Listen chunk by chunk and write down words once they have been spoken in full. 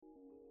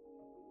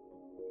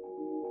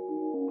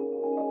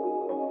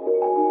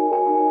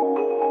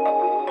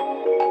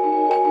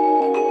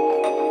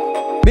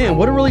man,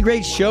 what a really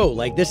great show.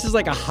 Like, this is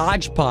like a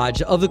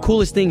hodgepodge of the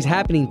coolest things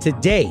happening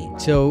today.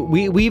 So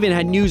we even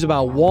had news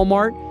about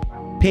Walmart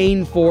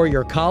paying for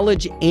your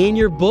college and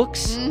your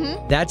books.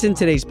 Mm-hmm. That's in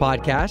today's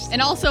podcast.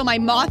 And also my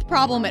moth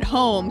problem at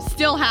home,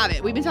 still have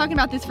it. We've been talking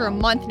about this for a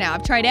month now.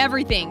 I've tried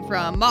everything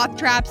from moth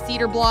traps,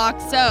 cedar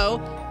blocks. So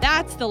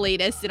that's the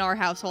latest in our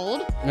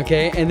household.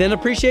 Okay, and then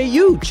appreciate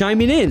you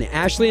chiming in.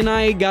 Ashley and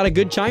I got a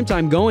good chime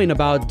time going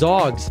about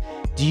dogs.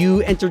 Do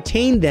you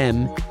entertain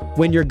them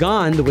when you're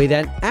gone the way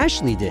that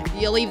Ashley did?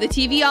 You leave the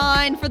TV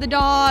on for the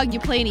dog. You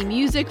play any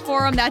music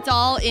for him. That's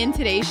all in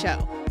today's show.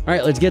 All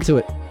right, let's get to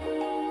it.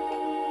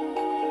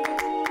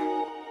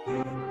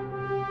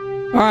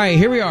 All right,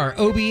 here we are,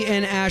 Obie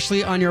and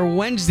Ashley on your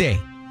Wednesday.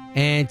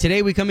 And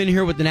today we come in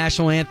here with the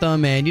national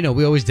anthem. And, you know,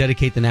 we always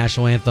dedicate the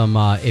national anthem,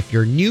 if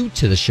you're new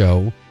to the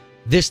show,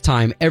 this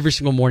time every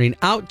single morning,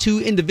 out to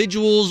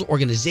individuals,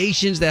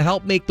 organizations that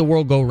help make the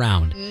world go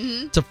round.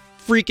 Mm-hmm. It's a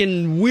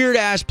freaking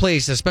weird-ass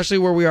place, especially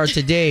where we are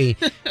today,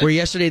 where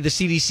yesterday the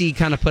CDC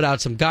kind of put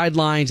out some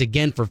guidelines,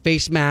 again, for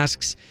face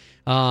masks.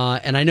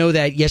 And I know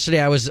that yesterday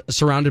I was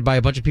surrounded by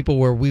a bunch of people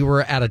where we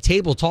were at a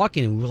table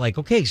talking, and we were like,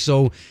 okay,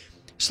 so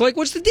like,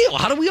 what's the deal?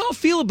 How do we all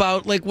feel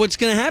about, like, what's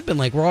going to happen?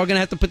 Like, we're all going to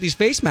have to put these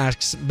face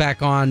masks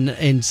back on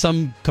in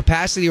some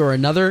capacity or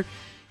another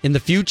in the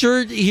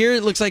future. Here,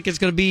 it looks like it's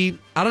going to be,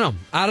 I don't know.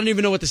 I don't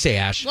even know what to say,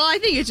 Ash. Well, I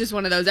think it's just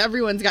one of those,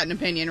 everyone's got an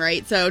opinion,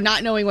 right? So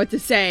not knowing what to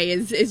say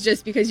is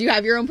just because you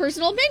have your own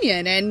personal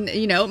opinion. And,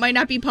 you know, it might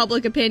not be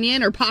public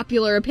opinion or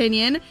popular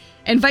opinion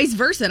and vice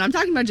versa. And I'm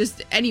talking about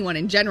just anyone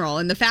in general.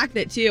 And the fact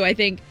that, too, I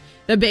think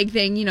the big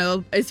thing, you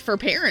know, is for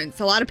parents.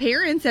 A lot of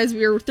parents, as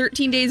we were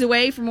 13 days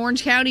away from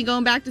Orange County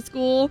going back to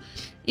school,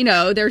 you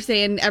know, they're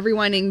saying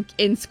everyone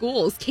in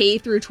schools, K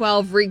through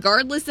 12,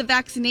 regardless of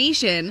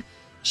vaccination,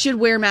 should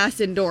wear masks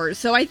indoors.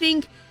 So I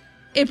think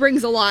it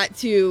brings a lot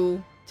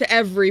to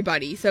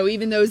everybody. So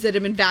even those that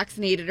have been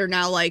vaccinated are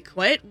now like,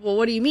 what? Well,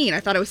 what do you mean? I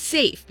thought it was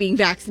safe being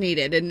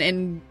vaccinated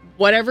and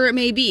whatever it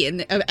may be.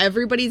 And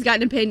everybody's got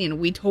an opinion.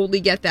 We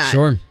totally get that.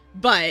 Sure.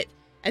 But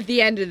at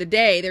the end of the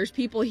day, there's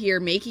people here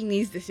making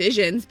these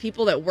decisions,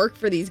 people that work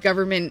for these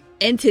government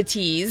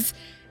entities,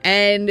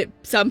 and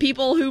some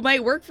people who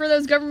might work for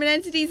those government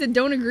entities and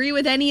don't agree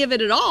with any of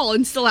it at all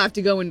and still have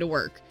to go into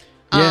work.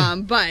 Yeah.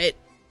 But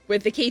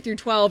with the K through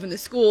 12 in the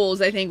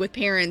schools, I think with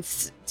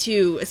parents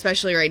too,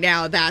 especially right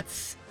now,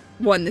 that's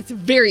one that's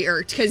very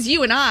irked, because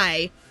you and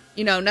I,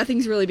 you know,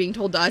 nothing's really being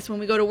told to us when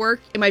we go to work.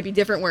 It might be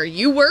different where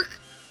you work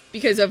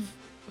because of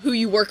who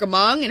you work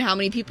among and how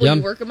many people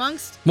you work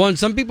amongst. Well, and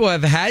some people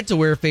have had to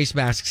wear face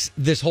masks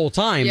this whole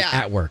time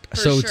at work.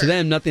 So sure. To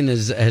them, nothing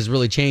has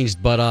really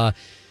changed. But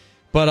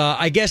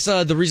I guess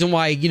the reason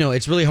why, you know,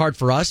 it's really hard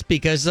for us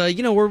because,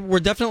 you know, we're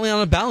definitely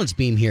on a balance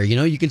beam here. You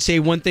know, you can say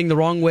one thing the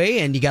wrong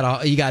way and you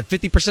got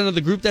 50% of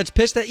the group that's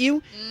pissed at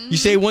you. Mm-hmm. You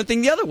say one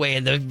thing the other way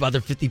and the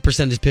other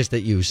 50% is pissed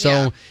at you.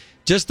 So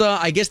just,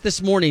 I guess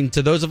this morning,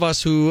 to those of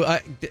us who,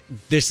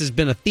 this has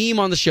been a theme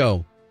on the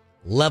show,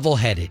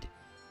 level-headed.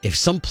 If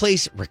some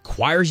place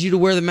requires you to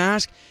wear the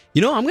mask,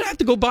 you know, I'm going to have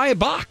to go buy a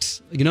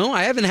box. You know,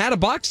 I haven't had a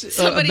box.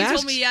 Somebody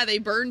told me, they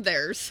burned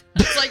theirs.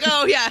 It's like,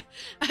 oh, yeah.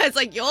 It's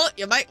like, you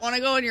might want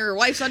to go in your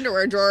wife's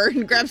underwear drawer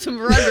and grab some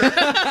of her underwear.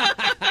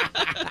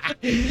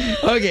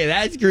 Okay,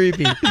 that's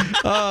creepy.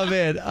 Oh,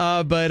 man.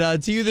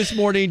 But to you this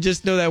morning,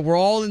 just know that we're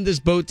all in this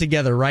boat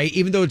together, right?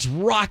 Even though it's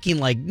rocking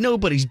like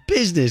nobody's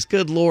business.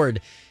 Good Lord.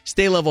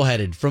 Stay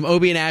level-headed. From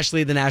Obie and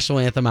Ashley, the national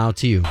anthem out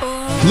to you.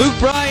 Luke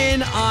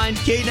Bryan on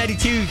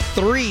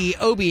K92.3,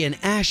 Obie and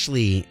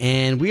Ashley.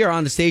 And we are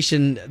on the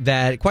station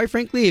that, quite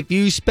frankly, if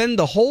you spend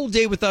the whole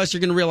day with us, you're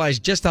going to realize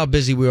just how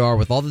busy we are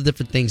with all the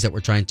different things that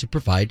we're trying to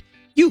provide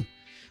you.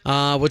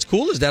 What's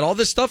cool is that all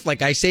this stuff,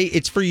 like I say,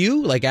 it's for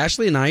you. Like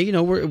Ashley and I, you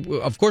know,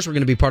 of course we're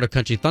going to be part of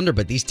Country Thunder,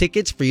 but these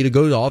tickets for you to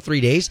go to all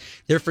 3 days,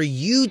 they're for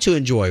you to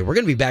enjoy. We're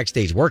going to be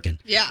backstage working.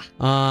 Yeah.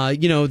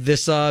 You know,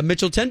 this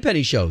Mitchell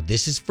Tenpenny show,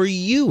 this is for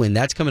you, and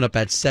that's coming up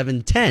at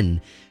 7:10.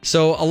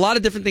 So a lot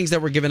of different things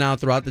that we're giving out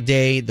throughout the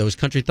day. Those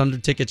Country Thunder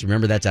tickets,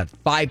 remember, that's at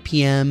 5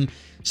 p.m.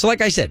 So like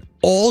I said,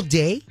 all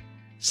day,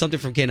 something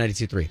from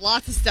K92.3.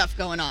 Lots of stuff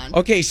going on.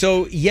 Okay,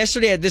 so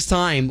yesterday at this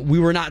time, we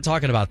were not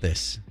talking about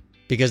this,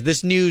 because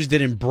this news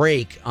didn't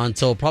break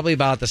until probably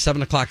about the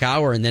 7 o'clock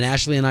hour. And then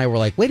Ashley and I were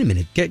like, wait a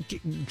minute,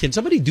 can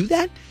somebody do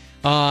that?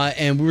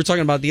 And we were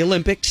talking about the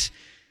Olympics.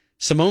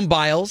 Simone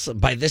Biles,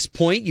 by this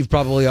point, you've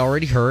probably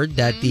already heard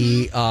that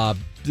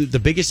the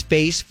biggest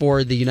face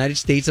for the United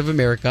States of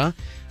America,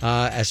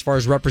 as far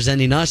as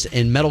representing us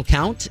in medal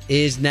count,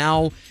 is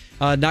now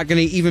not going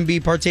to even be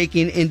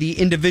partaking in the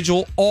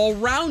individual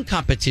all-round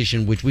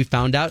competition, which we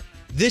found out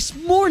this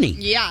morning.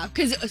 Yeah,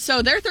 because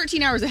so they're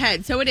 13 hours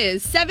ahead. So it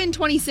is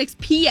 7:26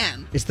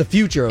 p.m. It's the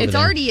future over it's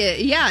there.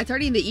 It's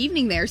already in the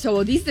evening there.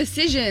 So these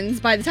decisions,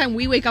 by the time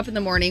we wake up in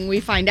the morning, we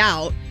find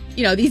out,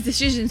 you know, these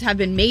decisions have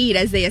been made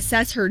as they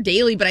assess her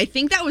daily. But I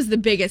think that was the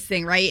biggest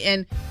thing, right?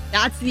 And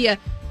that's the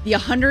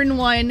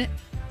 101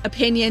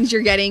 opinions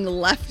you're getting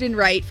left and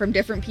right from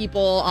different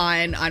people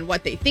on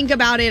what they think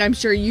about it. I'm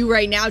sure you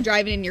right now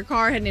driving in your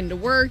car, heading into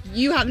work,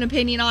 you have an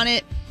opinion on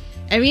it.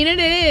 I mean, it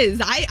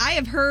is. I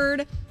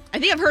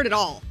think I've heard it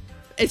all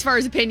as far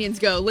as opinions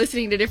go,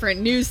 listening to different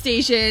news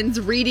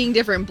stations, reading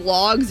different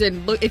blogs.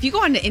 And look, if you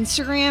go onto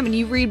Instagram and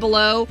you read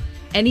below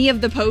any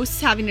of the posts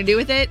having to do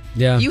with it,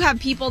 you have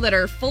people that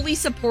are fully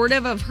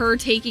supportive of her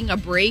taking a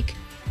break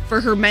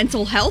for her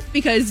mental health,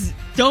 because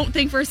don't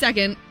think for a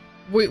second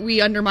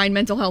we undermine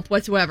mental health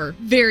whatsoever.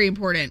 Very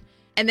important.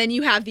 And then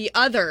you have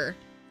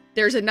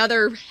there's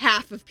another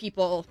half of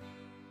people.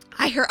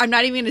 I'm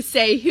not even going to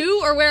say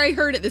who or where I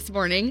heard it this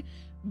morning,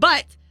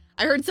 but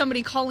I heard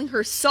somebody calling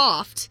her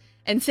soft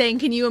and saying,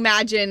 can you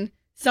imagine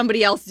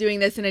somebody else doing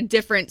this in a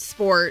different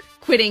sport,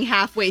 quitting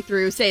halfway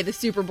through, say the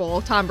Super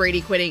Bowl, Tom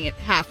Brady quitting it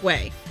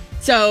halfway.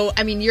 So,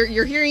 I mean,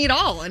 you're hearing it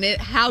all, and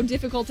how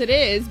difficult it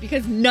is,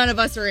 because none of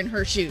us are in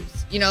her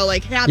shoes. You know,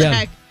 like how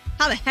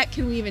the heck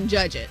can we even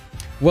judge it?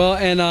 Well,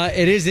 and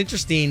it is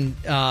interesting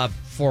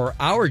for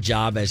our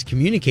job as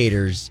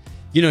communicators.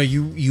 You know,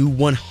 you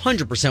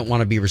 100%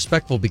 want to be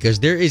respectful, because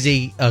there is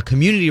a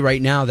community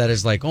right now that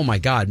is like, oh my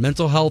God,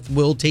 mental health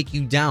will take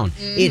you down.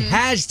 Mm-hmm. It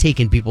has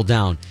taken people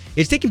down.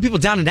 It's taken people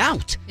down and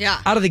out.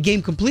 Yeah. Out of the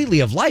game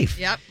completely of life.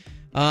 Yep.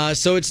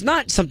 So it's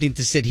not something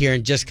to sit here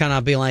and just kind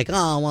of be like,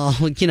 oh,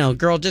 well, you know,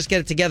 girl, just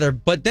get it together.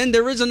 But then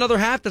there is another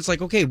half that's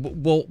like, okay,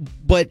 well,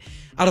 but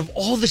out of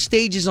all the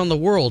stages on the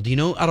world,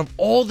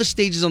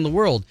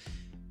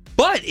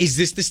 but is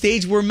this the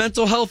stage where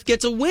mental health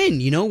gets a win?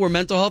 You know, where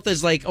mental health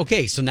is like,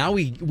 okay, so now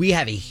we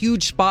have a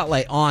huge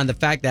spotlight on the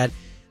fact that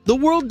the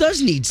world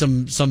does need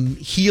some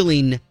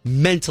healing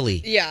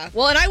mentally. Yeah.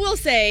 Well, and I will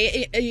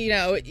say, you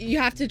know, you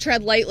have to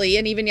tread lightly.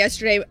 And even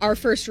yesterday, our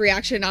first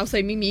reaction, I'll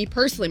say me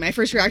personally, my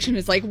first reaction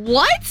is like,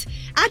 what?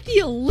 At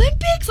the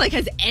Olympics? Like,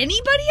 has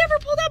anybody ever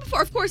pulled out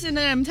before? Of course, and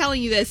then I'm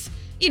telling you this,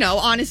 you know,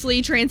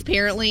 honestly,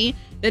 transparently,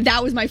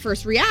 that was my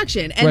first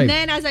reaction. And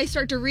then as I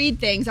start to read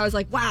things, I was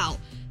like, wow,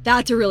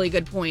 that's a really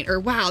good point. Or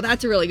wow,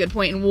 that's a really good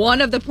point. And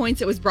one of the points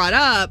that was brought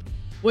up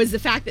was the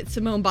fact that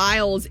Simone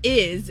Biles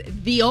is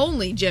the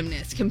only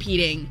gymnast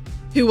competing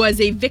who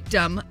was a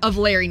victim of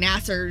Larry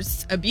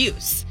Nassar's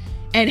abuse,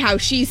 and how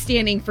she's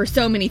standing for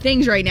so many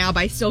things right now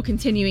by still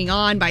continuing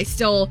on, by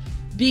still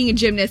being a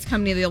gymnast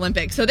coming to the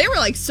Olympics. So there were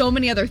like so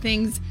many other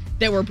things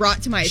that were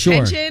brought to my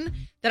attention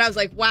that I was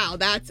like, wow,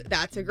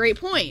 that's a great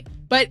point.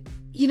 But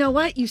you know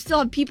what? You still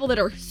have people that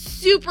are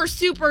super,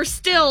 super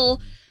still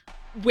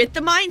with the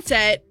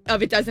mindset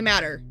of it doesn't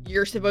matter.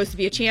 You're supposed to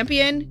be a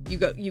champion. You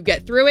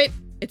get through it.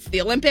 It's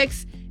the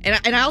Olympics.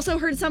 And I also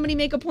heard somebody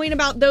make a point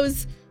about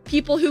those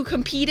people who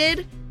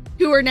competed,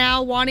 who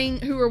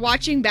are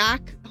watching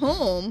back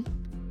home,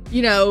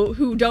 you know,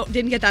 who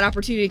didn't get that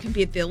opportunity to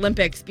compete at the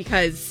Olympics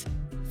because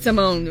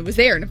Simone was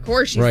there. And of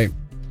course, she's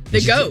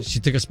the GOAT. She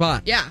took a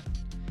spot. Yeah.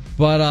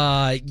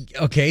 But,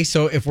 okay,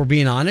 so if we're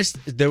being honest,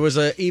 there was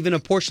even a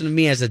portion of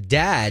me as a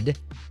dad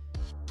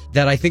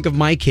that I think of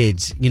my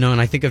kids, you know,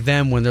 and I think of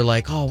them when they're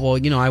like, oh, well,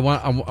 you know, I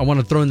want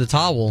to throw in the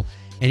towel.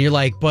 And you're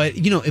like, but,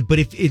 you know, but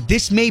if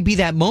this may be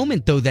that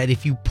moment, though, that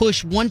if you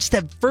push one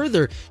step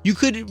further, you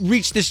could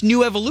reach this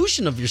new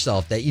evolution of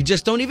yourself that you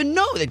just don't even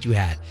know that you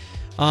had.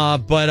 I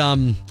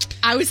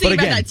was thinking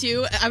about that,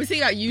 too. I was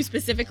thinking about you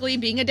specifically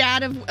being a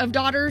dad of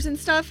daughters and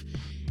stuff,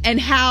 and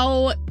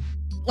how,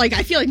 like,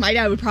 I feel like my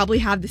dad would probably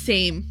have the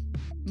same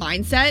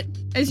mindset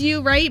as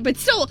you, right? But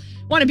still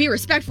want to be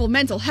respectful of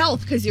mental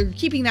health, because you're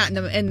keeping that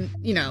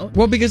you know.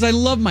 Well, because I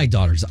love my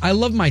daughters.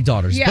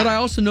 But I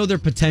also know their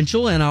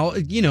potential,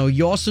 and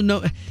you also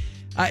know,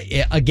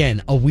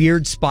 again, a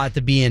weird spot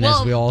to be in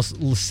as we all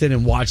sit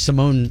and watch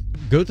Simone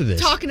go through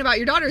this. Talking about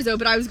your daughters, though,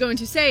 but I was going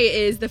to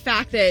say is the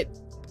fact that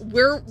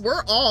we're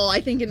all,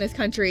 I think, in this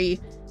country,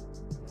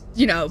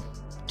 you know,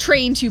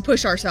 trained to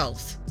push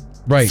ourselves.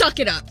 Right. Suck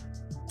it up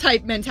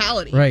type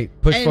mentality. Right.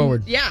 Push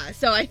forward. Yeah.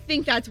 So I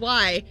think that's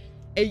why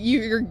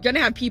you're going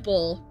to have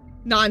people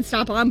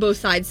nonstop on both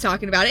sides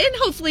talking about it. And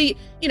hopefully,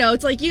 you know,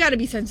 it's like, you got to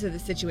be sensitive to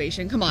the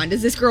situation. Come on.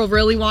 Does this girl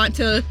really want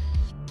to,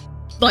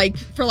 like,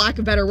 for lack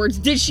of better words,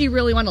 did she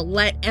really want to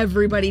let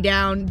everybody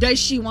down? Does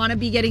she want to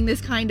be getting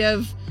this kind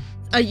of,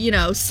 you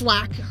know,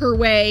 slack her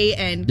way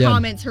and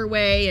comments her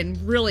way and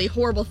really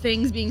horrible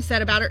things being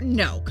said about her?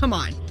 No, come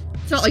on.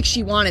 It's not like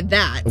she wanted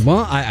that.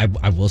 Well,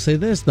 I will say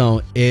this,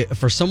 though.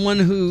 For someone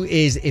who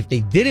is, if they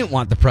didn't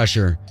want the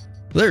pressure,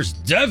 there's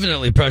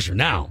definitely pressure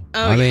now.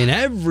 I mean,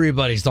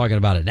 everybody's talking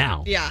about it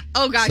now. Yeah.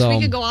 Oh, gosh. We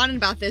could go on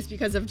about this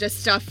because of just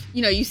stuff,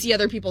 you know, you see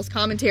other people's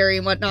commentary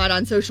and whatnot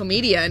on social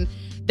media. And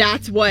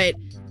that's what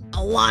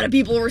a lot of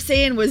people were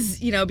saying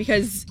was, you know,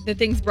 because the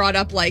things brought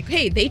up like,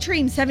 hey, they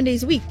train 7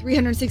 days a week,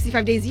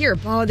 365 days a year,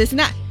 blah, this and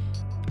that.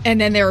 And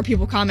then there were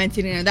people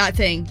commenting on that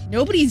saying,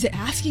 nobody's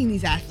asking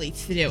these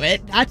athletes to do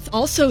it. That's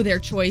also their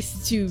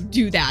choice to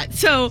do that.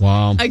 So,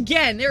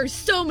 again, there are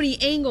so many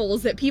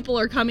angles that people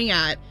are coming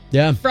at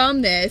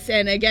from this.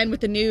 And again,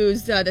 with the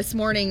news this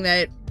morning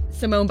that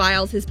Simone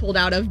Biles has pulled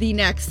out of the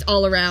next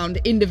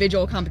all-around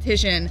individual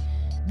competition,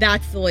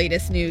 that's the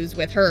latest news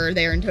with her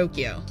there in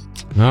Tokyo.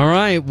 All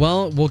right.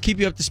 Well, we'll keep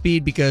you up to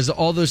speed because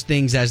all those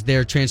things, as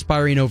they're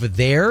transpiring over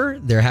there,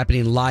 they're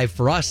happening live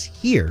for us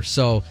here.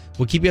 So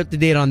we'll keep you up to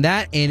date on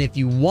that. And if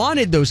you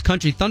wanted those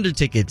Country Thunder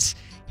tickets,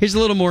 Here's a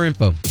little more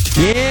info.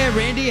 Yeah,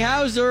 Randy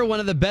Houser,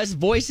 one of the best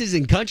voices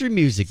in country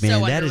music, man.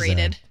 So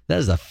underrated. That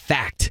is a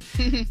fact.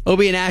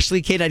 Obie and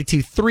Ashley,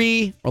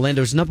 K92.3,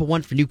 Orlando's number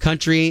one for new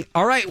country.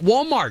 All right,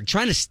 Walmart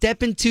trying to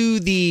step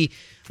into the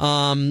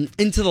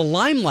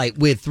limelight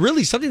with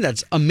really something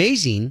that's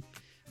amazing.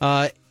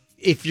 So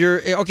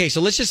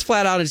let's just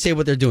flat out and say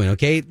what they're doing,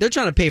 okay? They're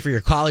trying to pay for your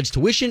college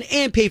tuition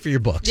and pay for your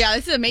books. Yeah,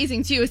 this is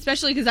amazing too,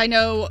 especially because I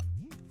know,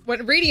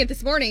 when reading it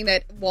this morning,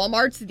 that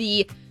Walmart's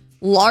the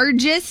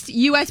largest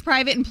U.S.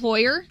 private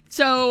employer.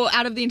 So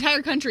out of the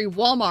entire country,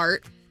 Walmart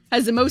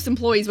has the most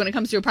employees when it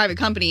comes to a private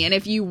company. And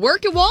if you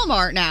work at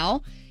Walmart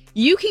now,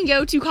 you can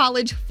go to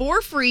college for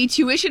free,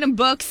 tuition and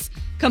books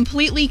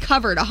completely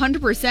covered,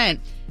 100%.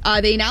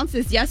 They announced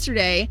this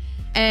yesterday.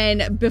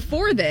 And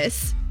before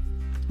this,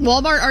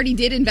 Walmart already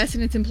did invest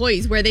in its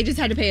employees where they just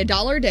had to pay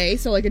 $1 a day.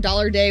 So like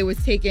 $1 a day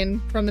was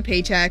taken from the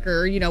paycheck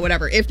or,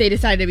 whatever, if they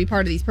decided to be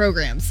part of these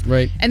programs.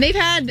 Right. And they've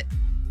had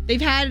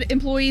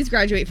employees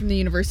graduate from the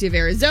University of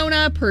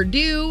Arizona,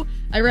 Purdue.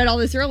 I read all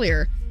this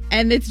earlier.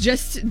 And it's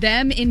just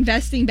them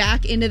investing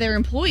back into their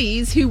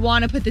employees who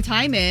want to put the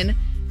time in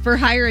for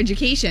higher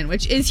education,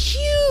 which is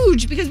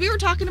huge because we were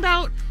talking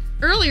about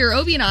earlier,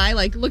 Obie and I,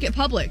 look at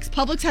Publix.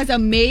 Publix has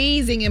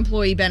amazing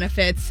employee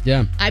benefits.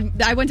 Yeah.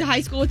 I went to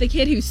high school with a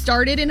kid who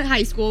started in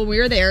high school. We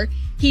were there.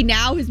 He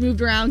now has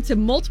moved around to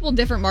multiple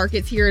different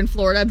markets here in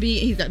Florida.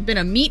 He's been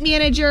a meat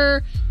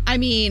manager.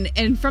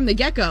 And from the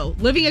get-go,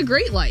 living a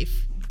great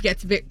life.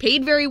 Gets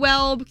paid very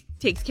well,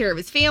 takes care of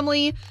his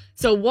family.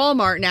 So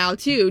Walmart now,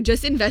 too,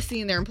 just investing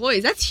in their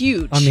employees. That's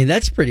huge. I mean,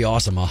 that's pretty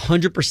awesome.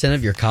 100%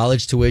 of your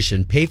college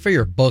tuition. Pay for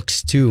your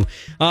books, too.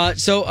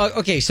 So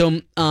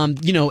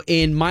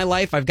in my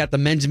life, I've got the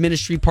men's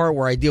ministry part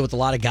where I deal with a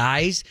lot of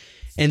guys.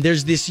 And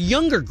there's this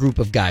younger group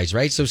of guys,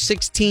 right? So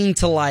 16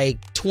 to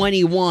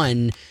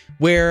 21,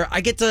 where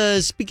I get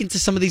to speak into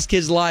some of these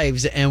kids'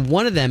 lives. And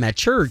one of them at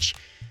church,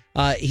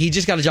 he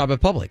just got a job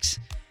at Publix.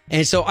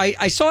 And so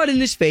I saw it in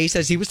his face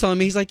as he was telling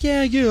me. He's like,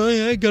 yeah,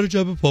 I got a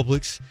job at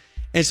Publix.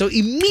 And so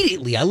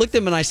immediately I looked at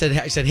him and I said,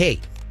 hey,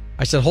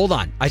 hold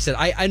on. I said,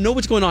 I know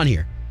what's going on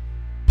here.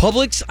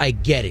 Publix, I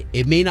get it.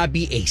 It may not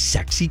be a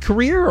sexy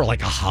career or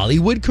like a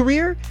Hollywood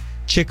career.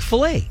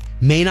 Chick-fil-A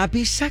may not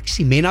be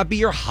sexy, may not be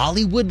your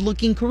Hollywood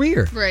looking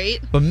career. Right.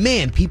 But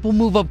man, people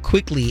move up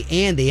quickly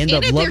and they end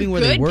up loving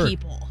where they work.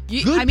 People.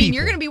 You're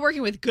going to be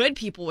working with good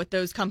people with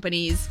those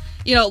companies,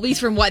 at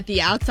least from what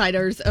the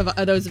outsiders of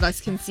those of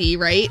us can see,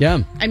 right?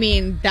 Yeah. I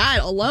mean, that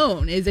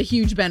alone is a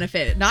huge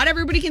benefit. Not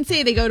everybody can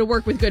say they go to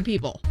work with good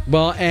people.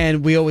 Well,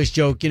 and we always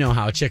joke,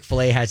 how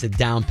Chick-fil-A has it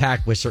down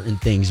packed with certain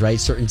things, right?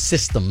 Certain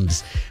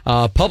systems.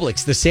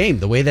 Publix, the same.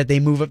 The way that they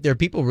move up their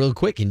people real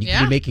quick and you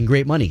can be making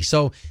great money.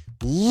 So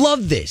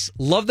love this.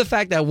 Love the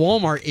fact that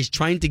Walmart is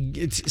trying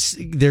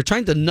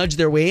to nudge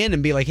their way in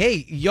and be like,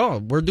 hey,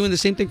 we're doing the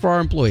same thing for our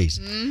employees.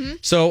 Mm-hmm.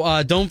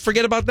 So don't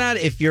forget about that.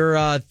 If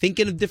you're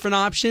thinking of different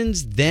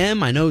options,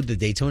 I know the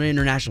Daytona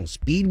International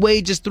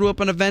Speedway just threw up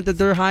an event that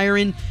they're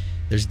hiring.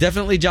 There's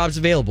definitely jobs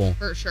available.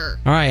 For sure.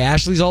 All right,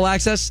 Ashley's All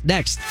Access,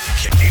 next.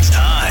 It's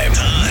time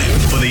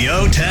for the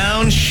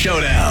O-Town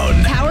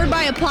Showdown. Powered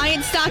by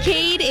Appliance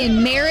Stockade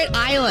in Merritt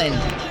Island.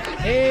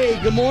 Hey,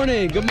 good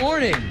morning.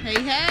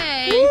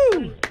 Hey.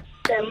 Woo.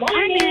 Good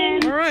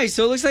morning. All right,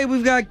 so it looks like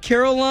we've got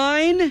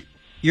Caroline.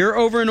 You're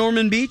over in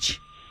Ormond Beach?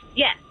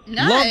 Yes.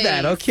 Nice. Love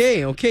that.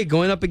 Okay.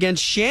 Going up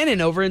against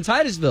Shannon over in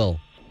Titusville.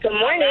 Good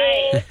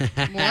morning.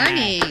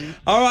 Morning.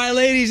 All right,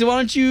 ladies, why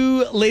don't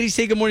you ladies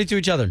say good morning to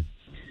each other?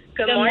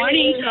 Good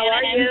morning. How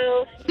are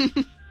you?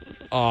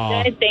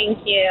 Aw, Good, thank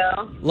you.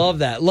 love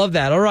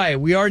that. All right,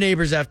 we are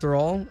neighbors after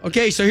all.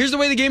 Okay, so here's the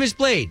way the game is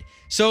played.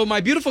 So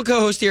my beautiful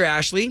co-host here,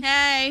 Ashley,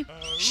 Hey.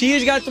 she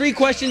has got 3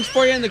 questions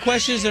for you, and the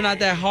questions are not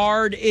that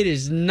hard. It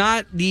is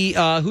not the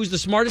who's the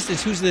smartest,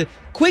 it's who's the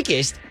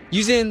quickest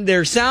using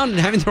their sound and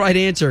having the right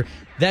answer.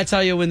 That's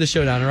how you'll win the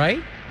showdown, all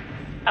right?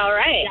 All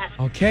right.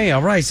 Okay,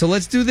 all right. So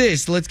let's do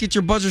this. Let's get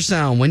your buzzer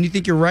sound. When you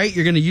think you're right,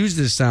 you're going to use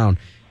this sound.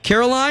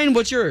 Caroline,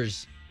 what's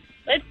yours?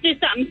 Let's do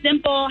something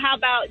simple. How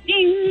about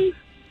ding?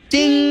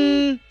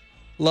 Ding.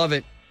 Love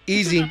it.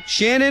 Easy.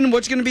 Shannon,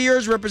 what's going to be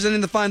yours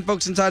representing the fine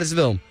folks in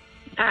Titusville?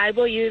 I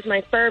will use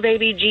my fur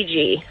baby,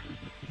 Gigi.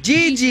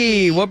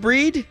 Gigi, what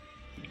breed?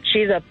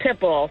 She's a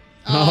Pitbull.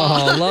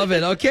 Oh, love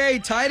it. Okay,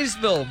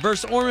 Titusville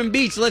versus Ormond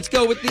Beach. Let's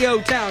go with the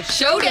O-Town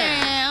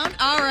Showdown.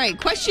 All right,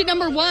 question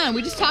number 1.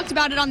 We just talked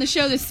about it on the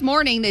show this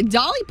morning that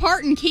Dolly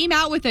Parton came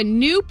out with a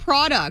new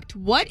product.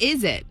 What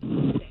is it?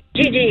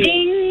 Gigi.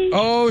 Ding.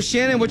 Oh,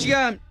 Shannon, what you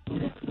got?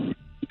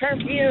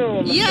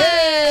 Perfume.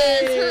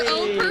 Yes, her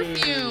own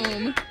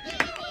perfume.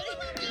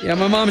 Yeah,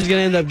 my mom's going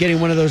to end up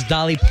getting one of those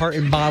Dolly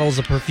Parton bottles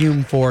of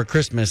perfume for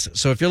Christmas.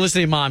 So if you're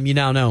listening, Mom, you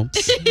now know.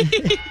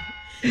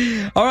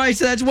 All right,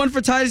 so that's 1 for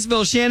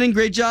Titusville. Shannon,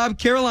 great job.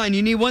 Caroline,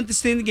 you need 1 to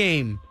stay in the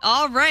game.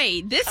 All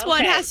right, this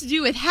one has to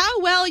do with how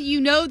well you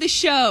know the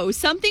show.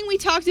 Something we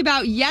talked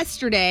about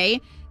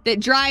yesterday that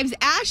drives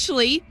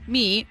Ashley,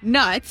 me,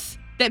 nuts,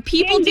 that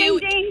people Ding, do.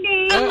 ding, ding,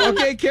 ding. Oh,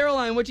 okay,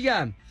 Caroline, what you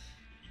got?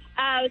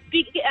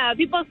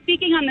 People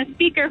speaking on the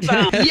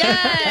speakerphone.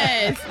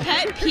 Yes,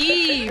 pet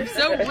peeve.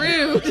 So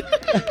rude.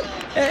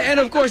 And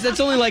of course, that's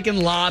only like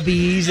in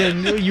lobbies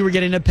and you were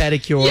getting a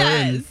pedicure.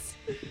 Yes.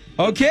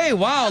 Okay,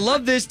 wow,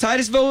 love this.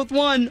 Titusville with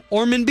 1.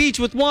 Ormond Beach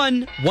with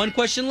 1. One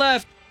question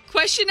left.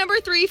 Question number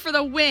 3 for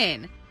the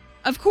win.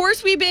 Of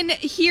course, we've been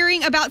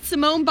hearing about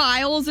Simone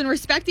Biles and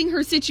respecting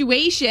her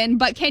situation,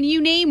 but can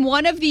you name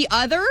one of the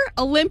other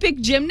Olympic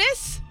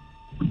gymnasts?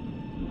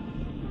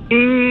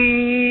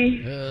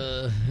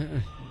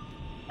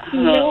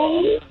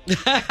 No.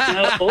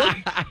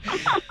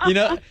 You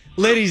know,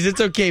 ladies,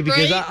 it's okay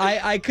because Right?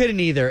 I couldn't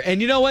either.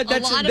 And you know what? A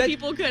lot of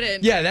people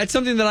couldn't. Yeah, that's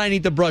something that I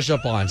need to brush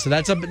up on. So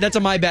that's a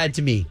my bad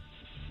to me.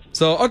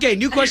 So, okay,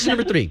 new question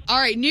number 3. All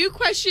right, new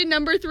question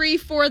number 3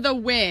 for the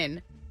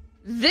win.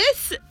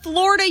 This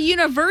Florida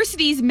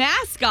University's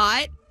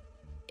mascot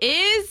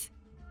is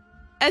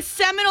a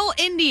Seminole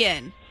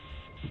Indian.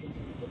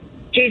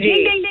 Gigi.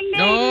 Ding, ding, ding, ding.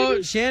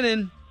 Oh,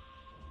 Shannon.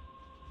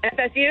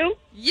 FSU?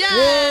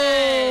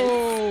 Yes.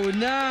 Whoa,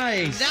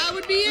 nice. That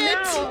would be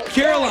it.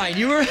 Caroline,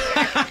 you were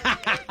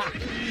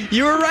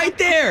you were right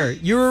there.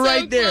 You were So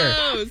right there.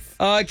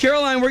 close.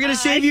 Caroline, we're going to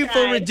save you for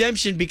tried.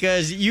 redemption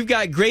because you've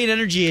got great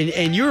energy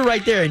and you were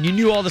right there and you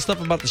knew all the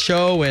stuff about the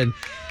show and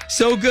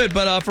so good.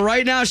 But for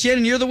right now,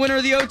 Shannon, you're the winner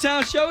of the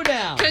O-Town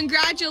Showdown.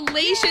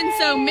 Congratulations.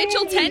 So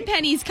Mitchell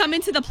Tenpenny's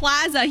coming to the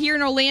Plaza here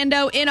in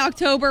Orlando in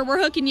October. We're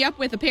hooking you up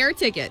with a pair of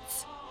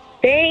tickets.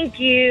 Thank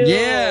you.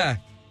 Yeah.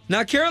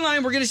 Now,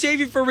 Caroline, we're going to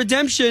save you for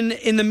redemption.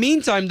 In the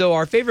meantime, though,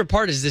 our favorite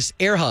part is this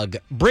air hug.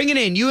 Bring it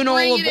in. You and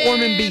Bring all of it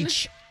Ormond in.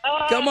 Beach.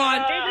 Come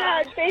on.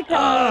 Stay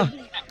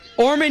tuned.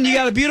 Ormond, you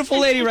got a beautiful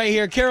lady right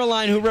here,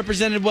 Caroline, who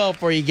represented well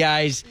for you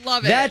guys.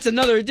 Love it. That's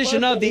another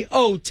edition of the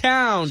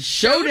O-Town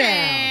Showdown.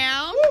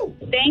 Showdown.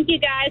 Thank you,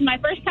 guys. My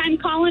first time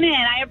calling in.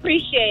 I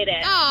appreciate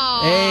it.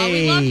 Aw,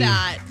 we love Hey.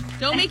 that.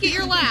 Don't make it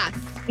your last.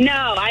 No,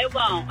 I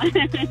won't.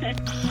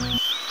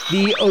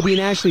 The Obie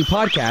and Ashley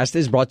podcast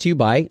is brought to you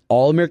by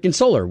All American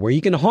Solar, where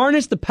you can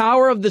harness the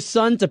power of the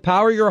sun to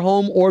power your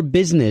home or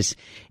business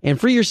and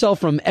free yourself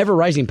from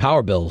ever-rising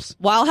power bills.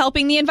 While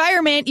helping the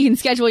environment, you can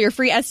schedule your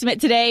free estimate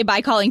today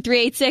by calling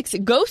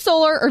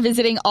 386-GO-SOLAR or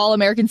visiting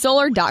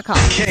allamericansolar.com.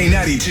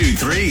 K92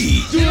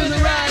 3. Doing the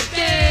right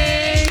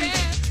thing.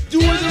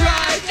 Doing the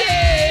right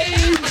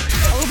thing.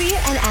 Obie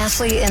and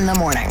Ashley in the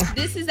morning.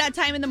 This is that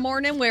time in the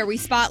morning where we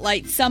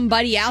spotlight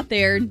somebody out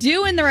there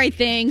doing the right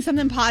thing,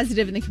 something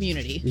positive in the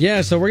community. Yeah,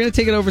 so we're going to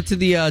take it over to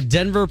the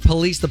Denver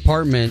Police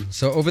Department.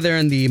 So over there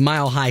in the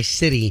Mile High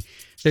City,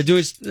 they're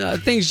doing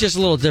things just a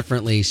little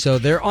differently. So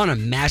they're on a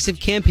massive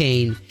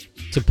campaign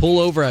to pull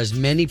over as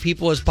many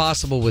people as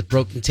possible with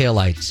broken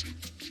taillights.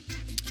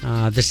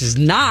 This is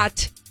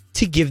not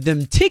to give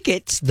them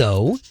tickets,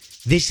 though.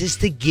 This is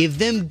to give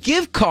them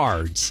gift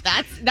cards.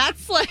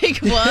 That's like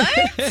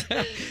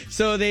what?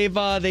 So they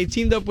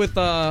teamed up with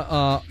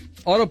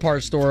auto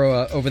parts store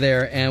over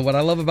there, and what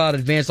I love about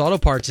Advanced Auto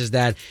Parts is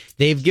that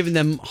they've given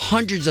them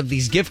hundreds of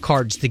these gift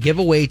cards to give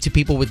away to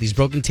people with these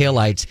broken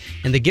taillights,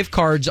 and the gift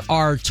cards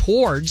are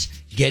towards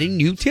getting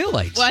new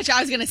taillights. Which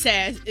I was going to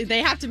say,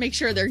 they have to make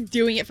sure they're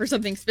doing it for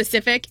something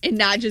specific and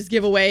not just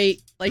give away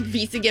like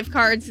Visa gift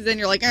cards, because then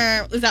you're like,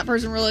 is that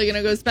person really going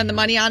to go spend the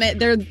money on it?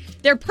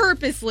 They're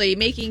purposely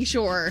making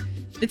sure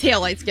the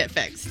taillights get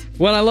fixed.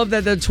 Well, I love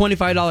that they're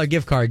 $25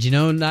 gift cards,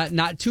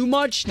 not too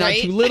much, not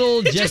Right? too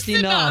little, just Just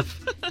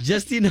enough.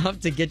 Just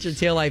enough to get your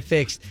taillight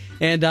fixed.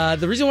 And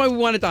the reason why we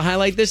wanted to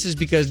highlight this is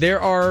because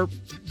there are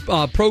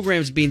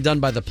programs being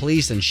done by the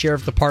police and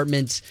sheriff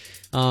departments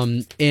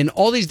in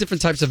all these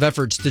different types of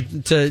efforts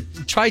to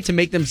try to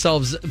make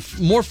themselves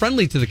more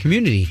friendly to the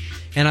community.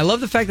 And I love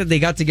the fact that they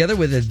got together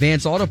with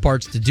Advanced Auto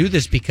Parts to do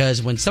this,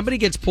 because when somebody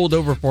gets pulled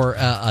over for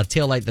a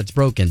taillight that's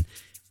broken,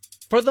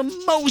 for the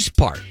most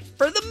part,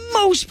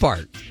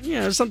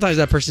 sometimes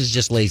that person's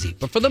just lazy.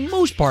 But for the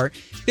most part,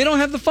 they don't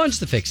have the funds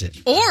to fix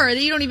it. Or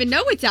you don't even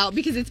know it's out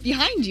because it's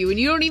behind you and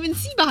you don't even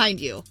see behind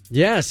you.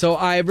 Yeah, so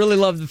I really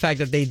love the fact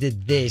that they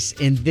did this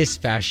in this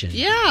fashion.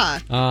 Yeah.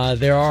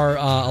 There are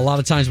a lot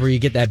of times where you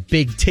get that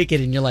big ticket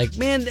and you're like,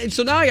 man,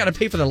 so now I got to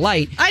pay for the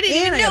light. I didn't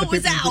even know gotta it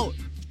was pay for the- out.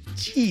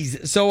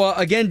 Jeez. So,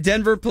 again,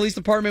 Denver Police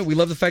Department, we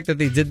love the fact that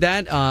they did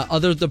that.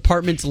 Other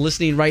departments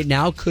listening right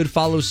now could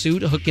follow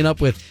suit, hooking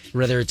up with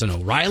whether it's an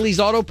O'Reilly's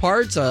Auto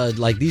Parts,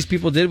 like these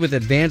people did with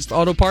Advanced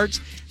Auto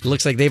Parts. It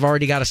looks like they've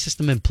already got a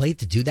system in play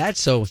to do that.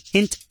 So,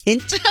 hint,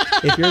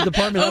 if you're a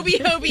department. Obie,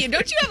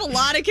 don't you have a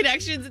lot of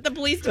connections at the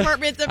police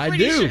department? I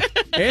do. Sure.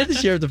 And the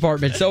sheriff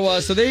department.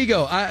 So there you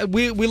go.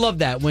 We love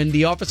that when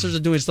the officers are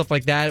doing stuff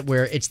like that,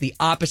 where it's the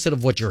opposite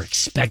of what you're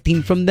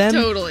expecting from them.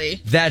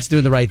 Totally. That's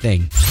doing the right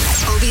thing.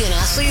 Obie and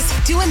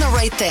Ashley's Doing the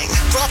Right Thing.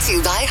 Brought to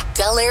you by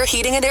Bel Air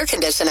Heating and Air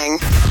Conditioning.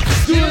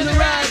 Doing the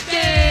right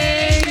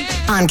thing.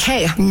 On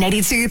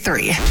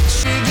K92.3.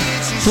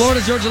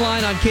 Florida's Georgia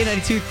Line on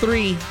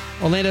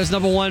K92.3. Orlando's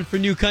 #1 for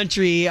New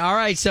Country. All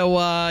right,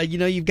 so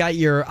you've got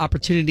your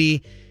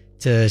opportunity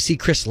to see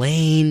Chris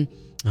Lane.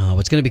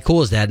 What's going to be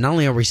cool is that not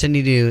only are we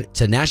sending you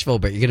to Nashville,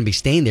 but you're going to be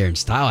staying there in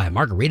style at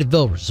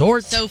Margaritaville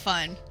Resort. So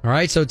fun. All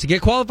right, so to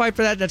get qualified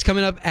for that, that's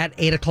coming up at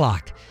 8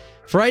 o'clock.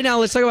 For right now,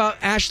 let's talk about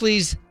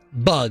Ashley's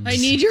bugs. I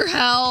need your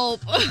help.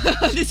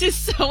 This is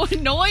so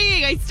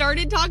annoying. I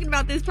started talking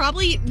about this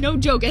probably, no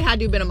joke, it had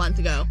to have been a month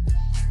ago.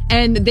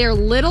 And they're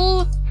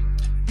little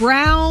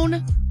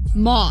brown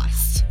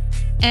moths.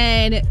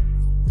 And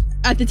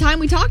at the time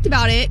we talked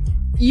about it,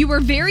 you were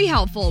very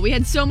helpful. We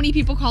had so many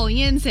people calling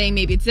in saying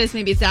maybe it's this,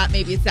 maybe it's that,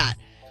 maybe it's that.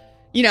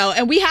 You know,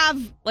 and we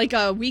have like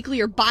a weekly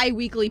or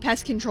bi-weekly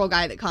pest control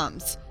guy that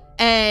comes.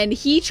 And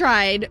he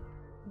tried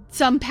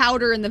some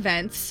powder in the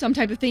vents, some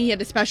type of thing. He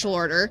had a special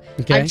order.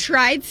 Okay. I've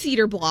tried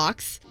cedar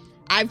blocks.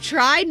 I've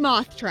tried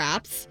moth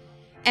traps.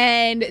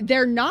 And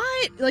they're not,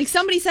 like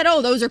somebody said,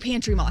 oh, those are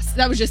pantry moths.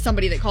 That was just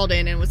somebody that called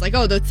in and was like,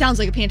 oh, that sounds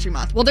like a pantry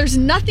moth. Well, there's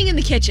nothing in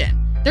the kitchen.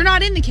 They're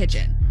not in the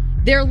kitchen.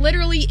 They're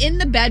literally in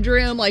the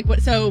bedroom. Like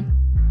what? So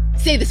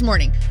say this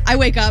morning, I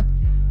wake up,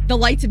 the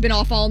lights have been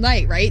off all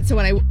night, right? So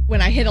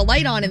when I hit a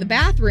light on in the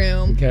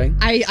bathroom, Okay.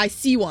 I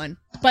see one.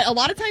 But a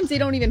lot of times they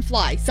don't even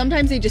fly.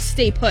 Sometimes they just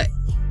stay put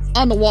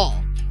on the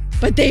wall.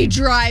 But they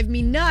drive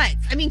me nuts.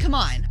 I mean, come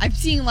on. I've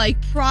seen like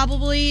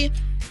probably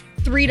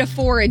 3 to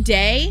 4 a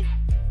day.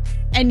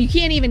 And you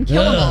can't even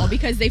kill them all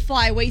because they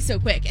fly away so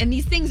quick. And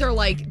these things are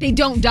like, they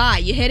don't die.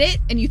 You hit it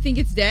and you think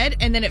it's dead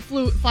and then it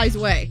flies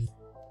away.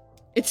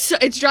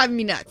 It's driving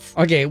me nuts.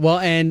 Okay, well,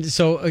 and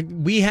so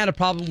we had a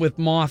problem with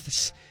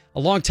moths a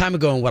long time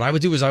ago, and what I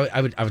would do is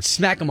I would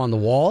smack them on the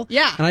wall.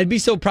 Yeah. And I'd be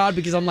so proud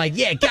because I'm like,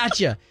 yeah,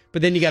 gotcha.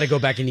 But then you got to go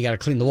back and you got to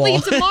clean the wall. Like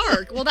it's a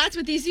mark. Well, that's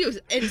what these do.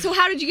 And so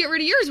how did you get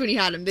rid of yours when you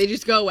had them? They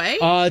just go away?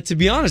 To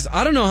be honest,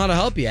 I don't know how to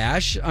help you,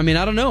 Ash. I mean,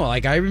 I don't know.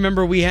 Like, I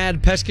remember we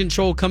had pest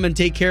control come and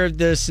take care of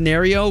the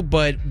scenario,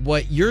 but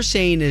what you're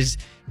saying is,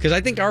 because I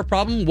think our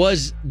problem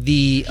was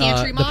the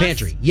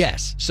pantry.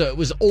 Yes. So it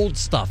was old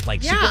stuff,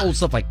 like super old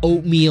stuff, like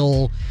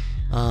oatmeal,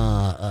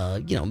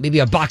 maybe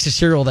a box of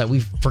cereal that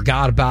we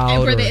forgot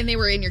about. And they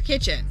were in your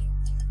kitchen.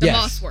 The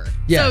moths were.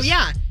 Yes. So,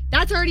 yeah.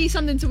 That's already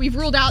something. So we've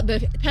ruled out.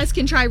 The pest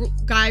control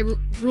guy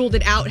ruled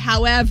it out.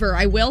 However,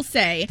 I will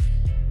say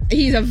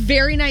he's a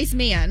very nice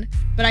man,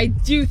 but I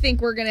do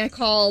think we're going to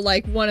call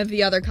like one of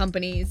the other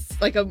companies,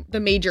 like the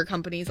major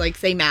companies, like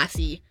say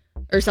Massey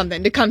or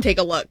something, to come take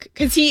a look.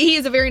 Because he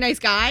is a very nice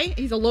guy.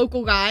 He's a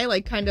local guy,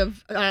 like kind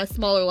of on a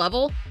smaller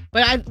level.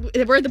 But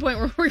we're at the point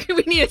where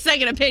we need a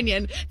second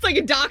opinion. It's like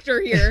a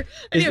doctor here.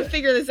 I need to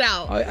figure this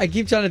out. I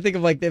keep trying to think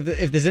of like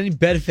if there's any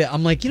benefit.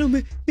 I'm like,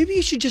 maybe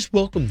you should just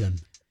welcome them.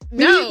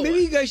 Maybe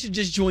you guys should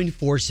just join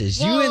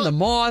forces. You and the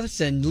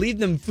moths, and leave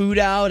them food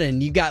out,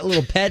 and you got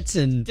little pets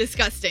and...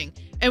 Disgusting.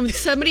 And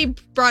somebody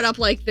brought up,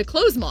 like, the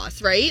clothes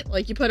moths, right?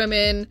 Like, you put them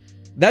in...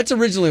 That's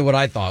originally what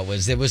I thought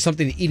was. It was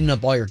something eating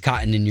up all your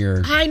cotton in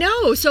your... I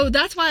know. So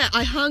that's why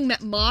I hung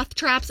moth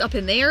traps up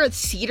in there,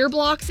 cedar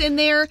blocks in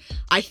there.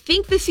 I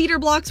think the cedar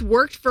blocks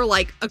worked for,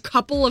 like, a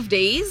couple of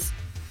days,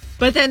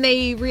 but then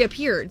they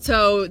reappeared.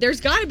 So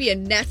there's got to be a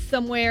nest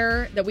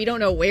somewhere that we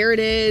don't know where it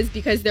is,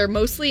 because they're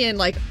mostly in,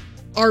 like...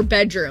 our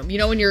bedroom,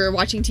 when you're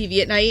watching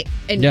TV at night,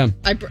 and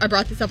I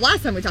brought this up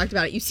last time we talked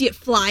about it. You see it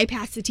fly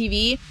past the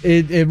TV.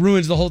 It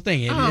ruins the whole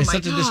thing. It's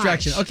such gosh. a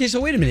distraction. Okay, so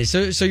wait a minute.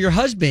 So your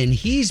husband,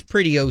 he's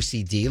pretty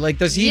OCD. Like,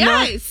 does he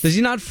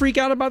not freak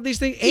out about these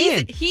things?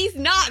 He's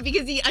not,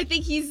 because I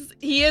think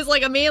he is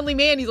like a manly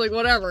man. He's like,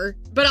 whatever.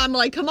 But I'm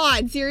like, come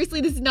on,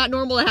 seriously, this is not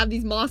normal to have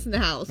these moths in the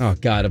house. Oh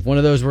God, if one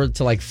of those were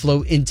to like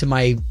float into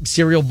my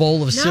cereal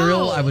bowl of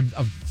cereal, I would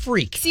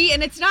freak. See,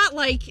 and it's not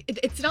like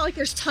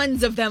there's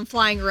tons of them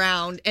flying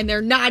around, and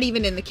they're not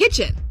even in the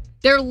kitchen.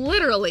 They're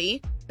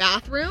literally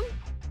bathroom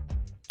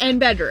and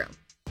bedroom.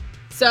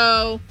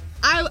 So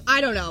I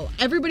don't know.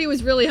 Everybody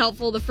was really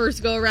helpful the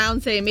first go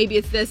around, saying maybe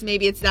it's this,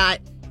 maybe it's that.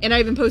 And I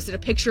even posted a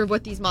picture of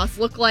what these moths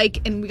look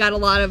like, and we got a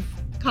lot of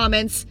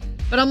comments.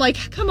 But I'm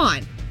like, come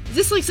on. Is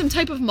this like some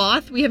type of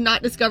moth we have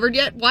not discovered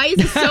yet? Why is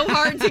it so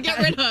hard to get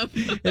rid of?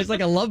 It's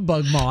like a love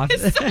bug moth.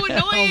 It's so annoying.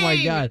 Oh,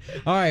 my God.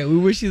 All right. We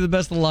wish you the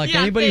best of luck.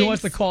 Yeah, Anybody who thanks.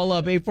 wants to call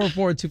up,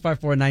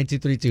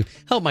 844-254-9232.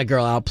 Help my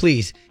girl out,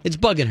 please. It's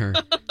bugging her.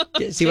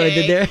 See what I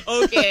did there?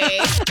 Okay.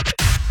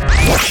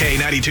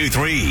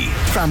 K92.3.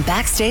 From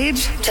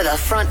backstage to the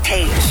front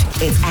page,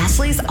 it's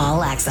Ashley's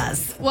All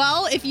Access.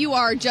 Well, if you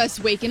are just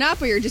waking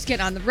up or you're just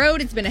getting on the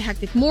road, it's been a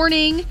hectic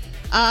morning.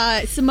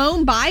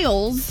 Simone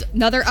Biles,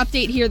 another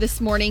update here this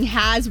morning,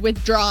 has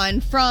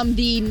withdrawn from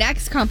the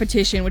next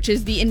competition, which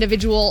is the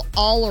individual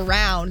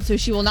all-around. So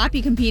she will not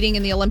be competing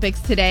in the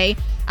Olympics today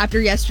after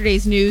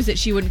yesterday's news that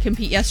she wouldn't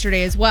compete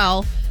yesterday as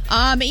well.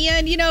 And,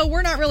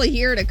 we're not really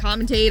here to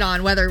commentate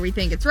on whether we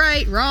think it's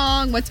right,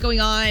 wrong, what's going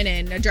on,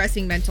 and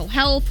addressing mental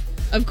health.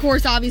 Of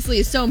course, obviously,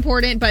 is so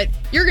important, but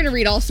you're going to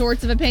read all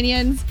sorts of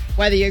opinions,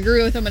 whether you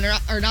agree with them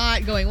or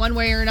not, going one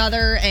way or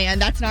another,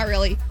 and that's not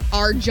really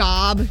our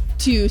job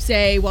to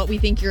say what we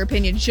think your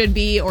opinion should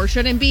be or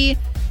shouldn't be.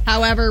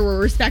 However, we're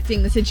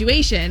respecting the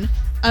situation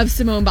of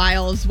Simone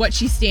Biles, what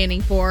she's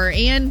standing for,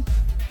 and,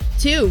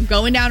 two,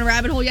 going down a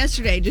rabbit hole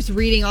yesterday, just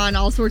reading on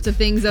all sorts of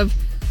things of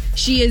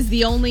she is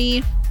the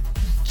only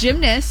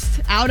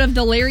gymnast out of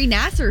the Larry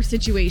Nassar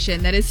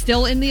situation that is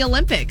still in the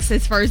Olympics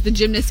as far as the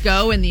gymnasts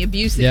go, and the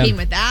abuse that came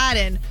with that,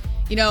 and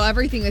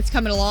everything that's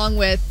coming along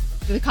with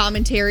the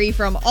commentary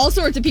from all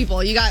sorts of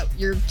people. You got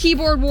your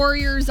keyboard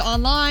warriors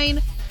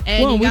online,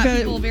 and you got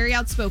people very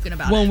outspoken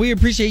about it. Well, we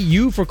appreciate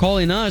you for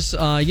calling us.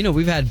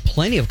 We've had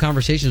plenty of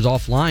conversations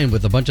offline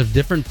with a bunch of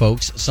different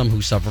folks, some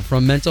who suffer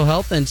from mental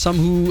health and some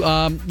who,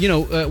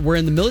 were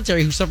in the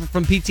military who suffer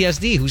from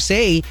PTSD, who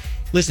say,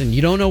 listen,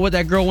 you don't know what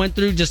that girl went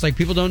through, just like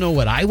people don't know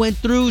what I went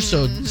through.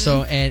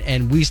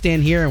 And we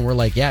stand here and we're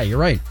like, yeah, you're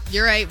right.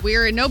 You're right.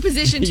 We're in no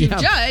position to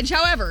judge.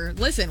 However,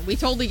 listen, we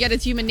totally get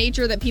it's human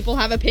nature that people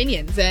have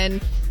opinions,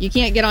 and you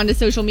can't get onto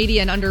social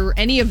media and under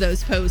any of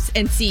those posts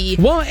and see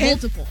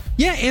multiple.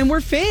 And we're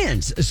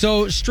fans.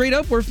 So straight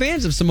up, we're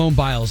fans of Simone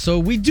Biles. So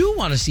we do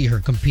want to see her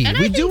compete. And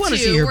we do want to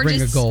see her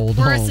bring a gold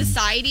We're home. a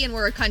society and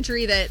we're a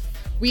country that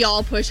we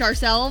all push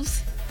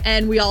ourselves.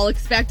 And we all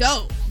expect,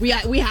 we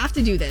have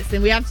to do this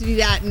and we have to do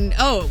that. And,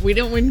 we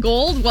don't win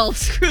gold? Well,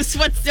 screw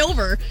sweat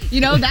silver.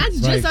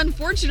 That's just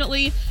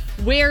unfortunately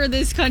where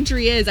this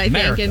country is, I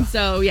think. And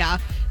so,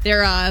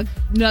 there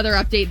another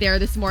update there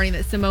this morning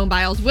that Simone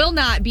Biles will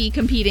not be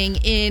competing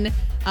in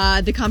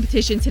the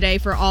competition today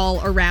for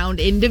all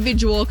around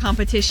individual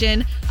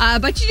competition.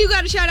 But you do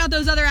got to shout out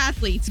those other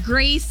athletes.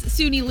 Grace,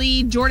 Suni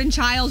Lee, Jordan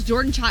Childs.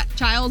 Jordan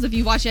Childs, if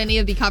you watch any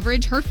of the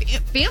coverage, her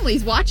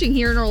family's watching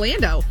here in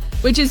Orlando,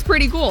 which is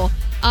pretty cool.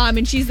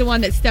 And she's the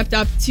one that stepped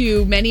up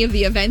to many of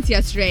the events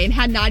yesterday and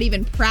had not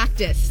even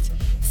practiced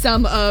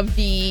some of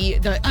the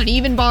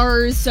uneven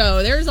bars.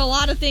 So there's a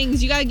lot of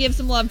things. You got to give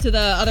some love to the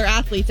other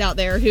athletes out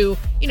there who,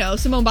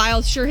 Simone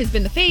Biles sure has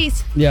been the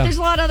face. Yeah. There's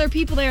a lot of other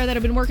people there that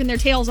have been working their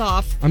tails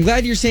off. I'm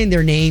glad you're saying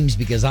their names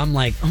because I'm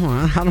like,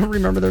 I don't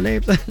remember their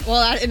names.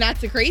 Well, and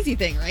that's the crazy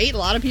thing, right? A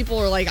lot of people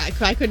are like,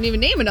 I couldn't even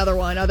name another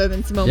one other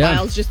than Simone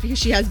Biles just because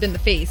she has been the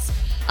face.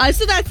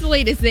 So that's the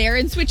latest there.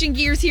 And switching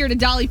gears here to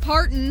Dolly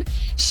Parton,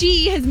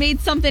 she has made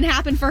something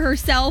happen for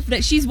herself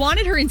that she's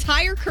wanted her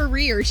entire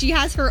career. She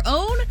has her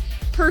own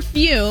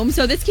perfume.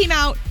 So this came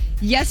out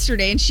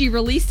yesterday, and she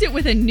released it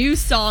with a new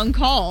song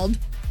called,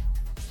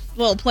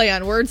 little play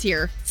on words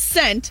here,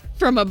 Scent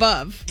from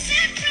Above.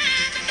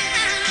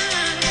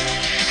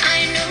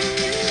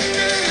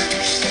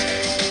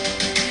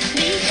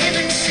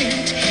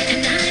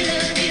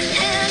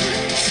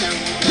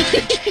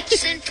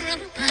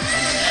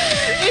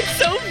 It's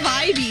so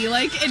vibey,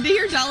 and to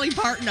hear Dolly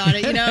Parton on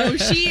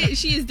it,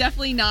 she is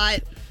definitely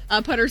not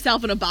put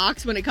herself in a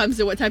box when it comes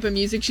to what type of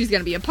music she's going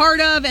to be a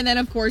part of, and then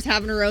of course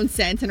having her own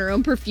scent and her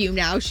own perfume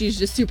now. She's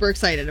just super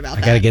excited about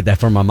that. I got to get that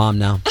for my mom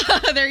now.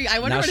 I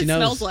wonder what it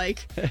smells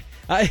like.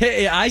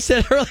 I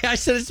said earlier, it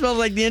smells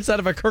like the inside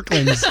of a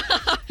Kirkland's.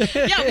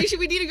 Yeah,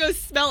 we need to go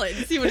smell it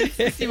and see what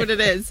it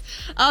is.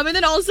 And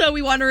then also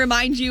we want to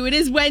remind you it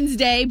is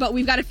Wednesday, but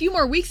we've got a few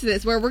more weeks of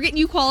this where we're getting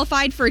you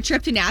qualified for a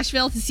trip to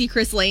Nashville to see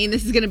Chris Lane.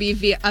 This is going to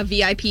be a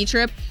VIP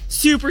trip.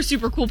 Super,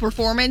 super cool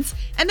performance.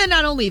 And then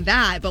not only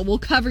that, but we'll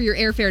cover your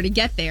airfare to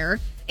get there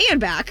and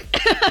back.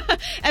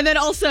 And then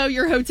also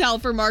your hotel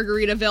for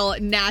Margaritaville,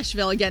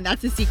 Nashville. Again,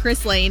 that's to see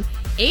Chris Lane.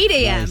 8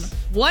 a.m., nice.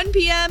 1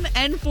 p.m.,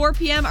 and 4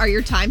 p.m. are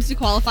your times to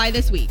qualify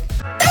this week.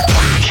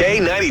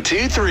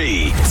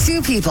 K92-3.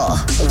 2 people,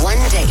 1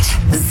 date,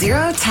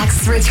 0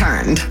 texts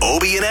returned.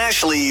 Obie and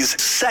Ashley's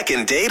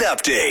second date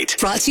update.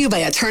 Brought to you by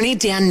attorney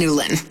Dan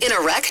Newlin. In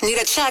a wreck, need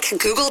a check,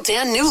 Google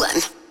Dan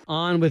Newlin.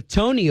 On with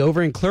Tony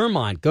over in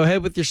Claremont. Go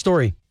ahead with your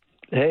story.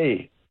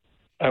 Hey,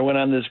 I went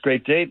on this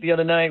great date the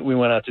other night. We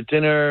went out to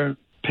dinner,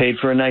 paid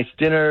for a nice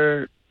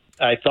dinner.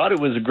 I thought it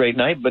was a great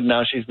night, but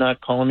now she's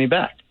not calling me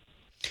back.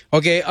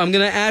 Okay, I'm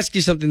going to ask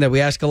you something that we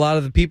ask a lot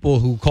of the people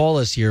who call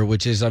us here,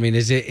 which is,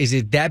 is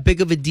it that big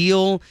of a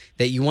deal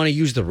that you want to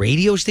use the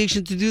radio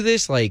station to do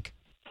this?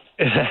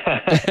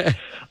 It's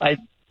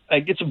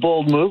a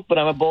bold move, but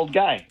I'm a bold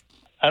guy.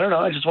 I don't know.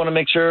 I just want to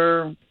make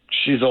sure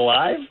she's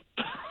alive.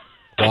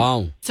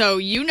 Wow. So,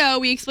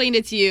 we explained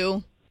it to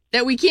you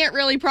that we can't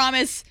really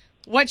promise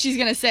what she's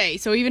going to say.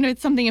 So even if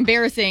it's something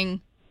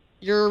embarrassing,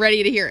 you're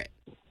ready to hear it.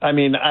 I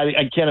mean,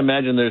 I can't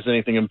imagine there's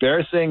anything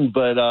embarrassing,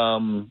 but...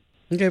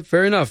 Okay,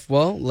 fair enough.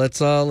 Well, let's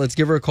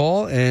give her a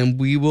call, and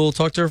we will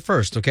talk to her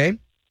first, okay?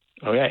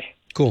 Okay.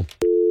 Cool.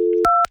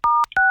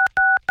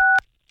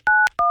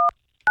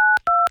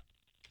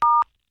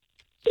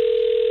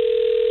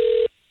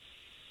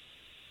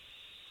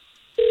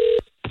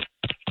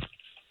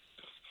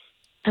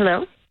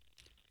 Hello?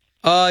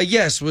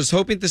 Yes, was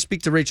hoping to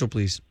speak to Rachel,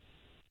 please.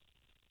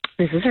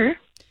 This is her.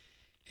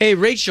 Hey,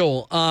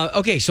 Rachel.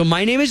 Okay, so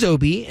my name is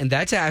Obie, and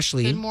that's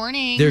Ashley. Good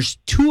morning. There's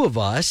 2 of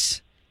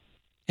us,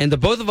 and the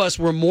both of us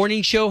were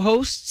morning show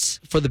hosts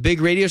for the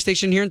big radio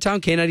station here in town,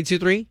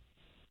 K92.3.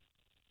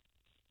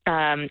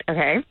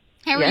 Okay.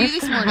 How are you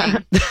this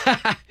morning?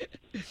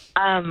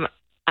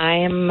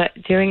 I'm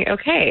doing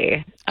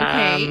okay.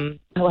 Okay.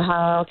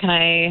 How can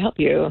I help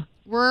you?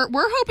 We're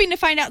hoping to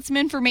find out some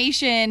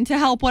information to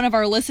help one of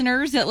our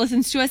listeners that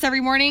listens to us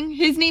every morning.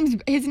 His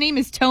name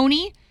is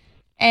Tony,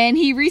 and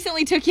he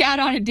recently took you out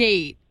on a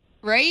date,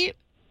 right?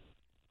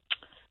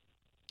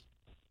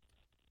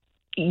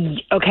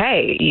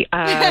 Okay.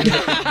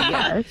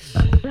 Yes.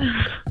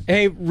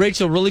 Hey,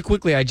 Rachel, really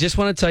quickly, I just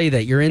want to tell you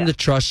that you're in the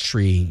trust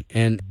tree.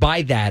 And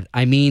by that,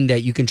 I mean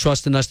that you can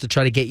trust in us to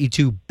try to get you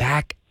two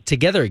back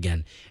together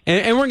again.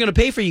 And we're going to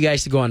pay for you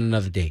guys to go on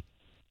another date.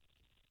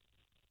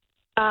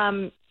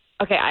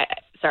 Okay.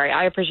 Sorry.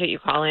 I appreciate you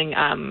calling.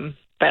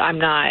 But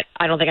I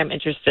don't think I'm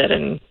interested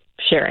in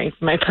sharing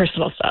my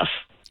personal stuff.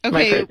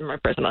 Okay. My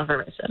personal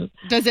information.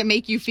 Does it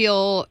make you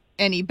feel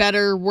any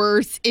better,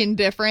 worse,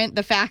 indifferent?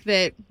 The fact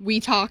that we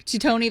talked to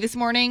Tony this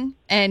morning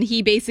and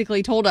he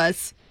basically told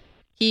us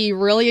he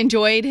really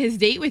enjoyed his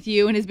date with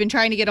you and has been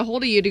trying to get a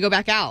hold of you to go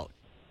back out.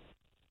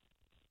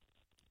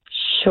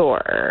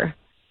 Sure.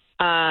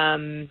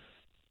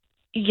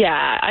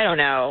 Yeah, I don't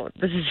know.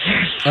 This is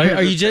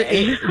Are you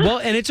just well?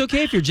 And it's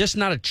okay if you're just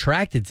not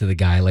attracted to the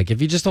guy. Like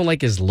if you just don't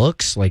like his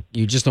looks, like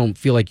you just don't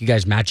feel like you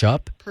guys match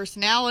up.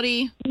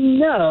 Personality?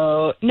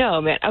 No,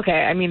 man.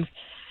 Okay, I mean,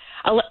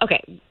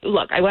 okay.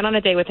 Look, I went on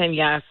a date with him.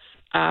 Yes.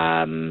 We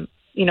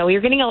were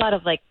getting a lot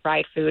of like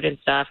fried food and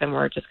stuff, and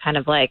we're just kind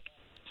of like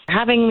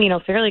having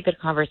fairly good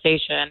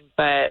conversation.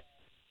 But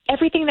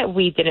everything that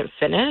we didn't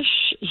finish,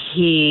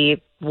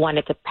 he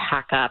wanted to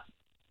pack up.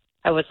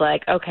 I was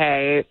like,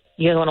 okay.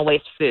 You don't want to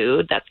waste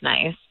food. That's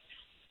nice.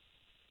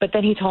 But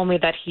then he told me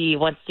that he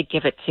wants to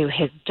give it to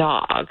his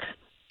dog.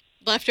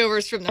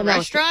 Leftovers from the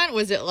restaurant?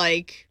 Was it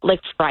like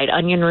fried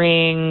onion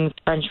rings,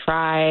 French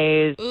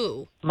fries,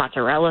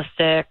 mozzarella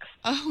sticks?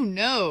 Oh,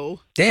 no.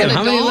 Damn,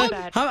 how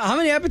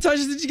many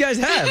appetizers did you guys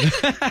have?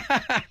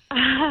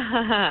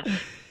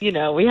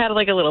 We had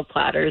like a little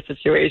platter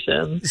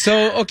situation.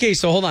 So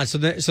hold on. So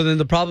then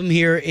the problem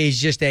here is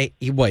just that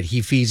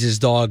he feeds his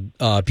dog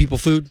people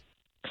food?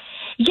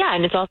 Yeah,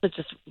 and it's also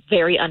just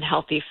very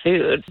unhealthy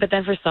food. But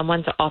then for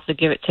someone to also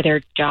give it to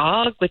their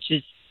dog, which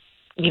is,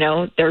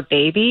 their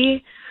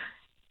baby,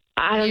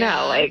 I don't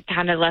know, like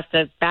kind of left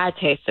a bad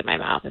taste in my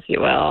mouth, if you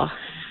will.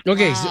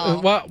 Okay,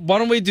 Wow. so why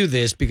don't we do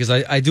this? Because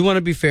I do want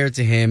to be fair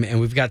to him, and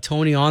we've got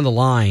Tony on the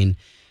line,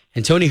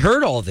 and Tony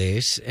heard all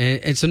this,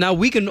 and so now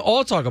we can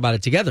all talk about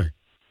it together.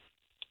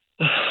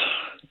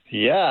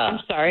 Yeah. I'm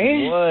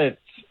sorry? What?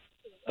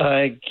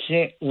 I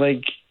can't,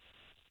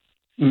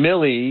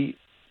 Millie,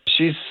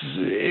 she's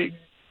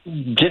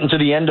getting to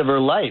the end of her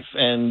life,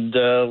 and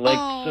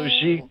so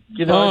she,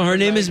 her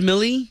name is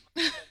Millie?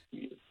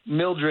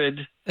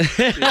 Mildred. If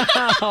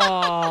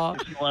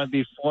you want to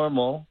be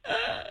formal.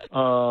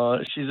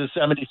 She's a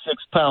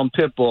 76-pound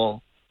pit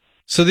bull.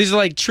 So these are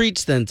like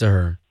treats then to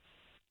her?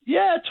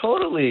 Yeah,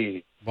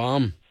 totally.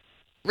 Bomb.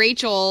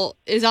 Rachel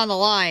is on the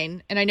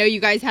line, and I know you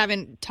guys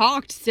haven't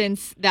talked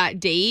since that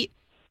date.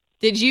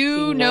 Did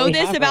you know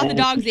this about the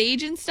dog's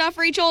age and stuff,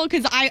 Rachel?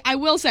 Because I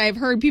will say I've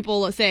heard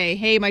people say,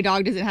 hey, my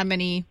dog doesn't have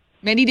many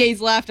days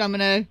left. I'm going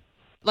to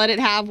let it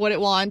have what it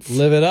wants.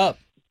 Live it up.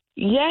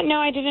 Yeah, no,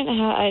 I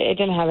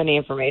didn't have any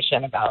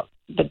information about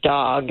the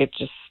dog. It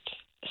just,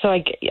 so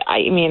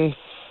I mean,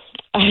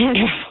 I don't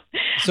know.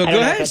 So go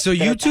ahead. So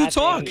you two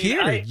talk. thing.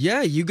 Here.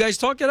 Yeah, you guys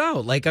talk it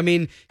out. Can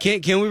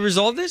we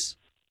resolve this?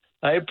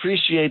 I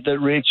appreciate that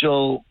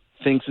Rachel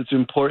thinks it's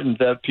important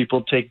that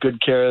people take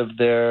good care of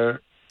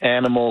their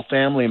animal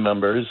family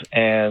members,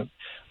 and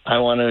I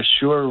want to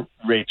assure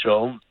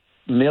Rachel,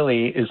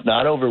 Millie is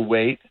not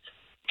overweight.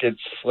 It's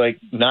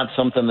not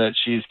something that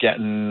she's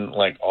getting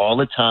all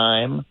the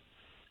time.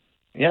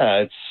 Yeah,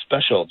 it's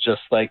special,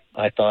 just like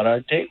I thought our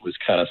date was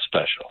kind of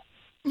special.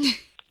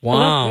 Wow. Well,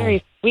 that's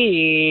very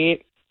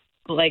sweet.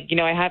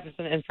 I have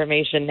some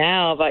information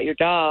now about your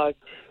dog.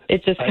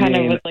 It just kind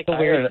of was a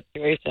weird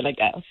situation, I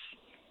guess.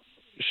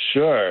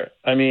 Sure.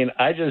 I mean,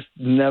 I just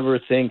never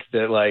think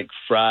that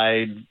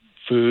fried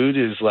food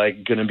is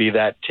going to be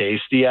that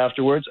tasty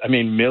afterwards. I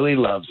mean, Millie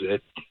loves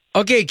it.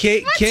 Okay,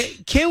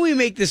 can we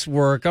make this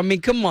work? I mean,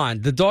 come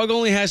on. The dog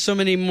only has so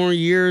many more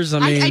years.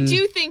 I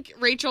do think,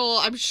 Rachel,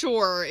 I'm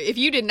sure, if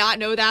you did not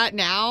know that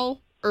now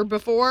or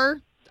before,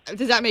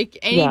 does that make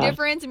any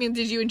difference? I mean,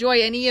 did you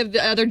enjoy any of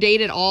the other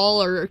date at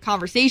all or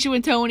conversation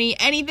with Tony?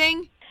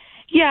 Anything?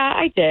 Yeah,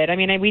 I did. I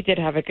mean, we did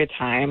have a good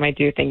time. I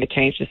do think it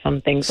changes some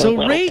things a So,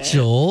 little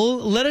Rachel,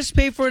 let us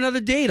pay for another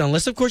date,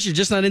 unless, of course, you're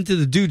just not into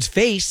the dude's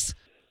face.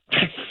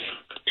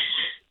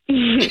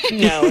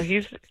 No, he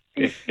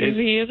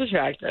is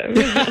attractive.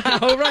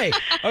 All right.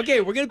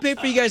 Okay, we're going to pay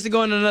for you guys to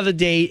go on another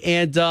date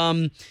and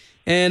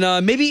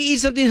maybe eat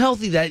something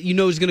healthy that you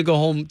know is going to go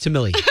home to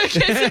Millie.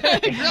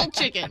 Grilled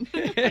chicken.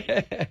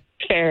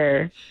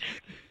 Sure.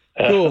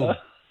 Cool.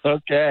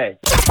 Okay.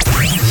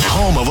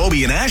 Home of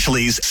Obie and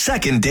Ashley's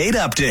second date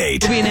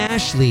update. Obie and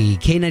Ashley,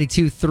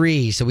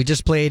 K92.3. So we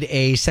just played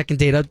a second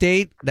date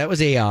update. That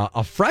was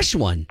a fresh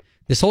one.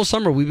 This whole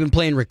summer, we've been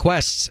playing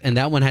requests, and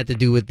that one had to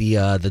do with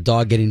the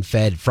dog getting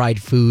fed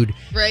fried food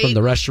from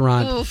the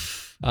restaurant.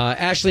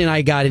 Ashley and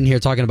I got in here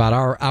talking about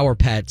our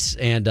pets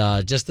and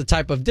just the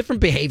type of different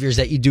behaviors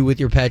that you do with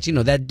your pets. You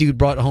know, that dude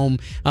brought home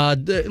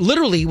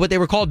literally what they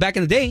were called back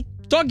in the day,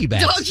 doggy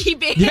bags. Doggy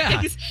bags.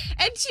 Yeah.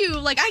 And two,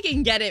 like, I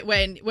can get it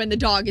when the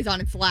dog is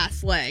on its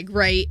last leg,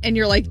 right? And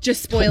you're like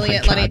just spoiling Oh my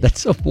it, God, letting.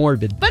 that's so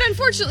morbid. But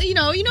unfortunately, you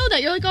know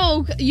that you're like,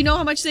 oh, you know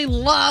how much they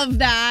love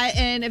that,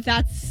 and if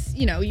that's,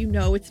 you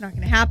know it's not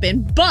going to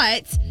happen.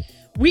 But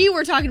we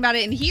were talking about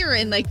it in here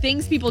and like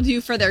things people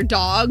do for their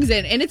dogs,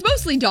 and it's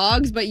mostly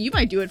dogs, but you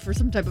might do it for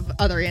some type of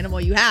other animal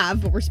you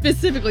have. But we're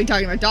specifically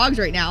talking about dogs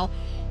right now.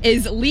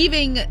 Is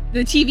leaving the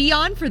TV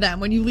on for them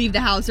when you leave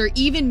the house, or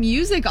even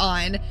music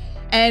on.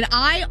 And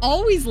I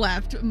always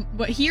left,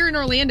 but here in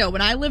Orlando,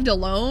 when I lived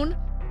alone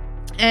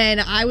and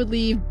I would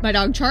leave my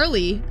dog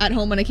Charlie at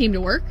home when I came to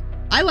work,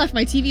 I left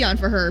my TV on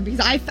for her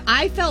because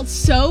I felt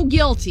so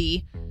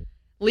guilty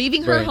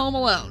leaving her home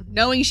alone,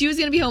 knowing she was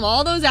going to be home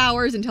all those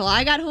hours until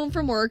I got home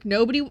from work.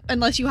 Nobody,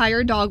 unless you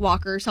hire a dog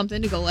walker or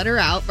something to go let her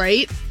out,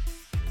 right?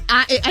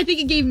 I think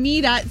it gave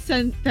me that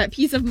sense, that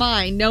peace of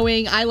mind,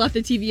 knowing I left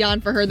the TV on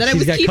for her, that She's it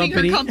was got keeping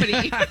her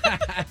company.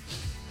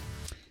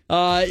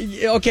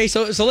 Okay,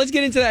 so let's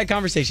get into that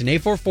conversation.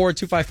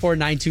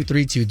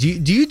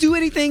 844-254-9232. Do you do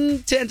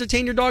anything to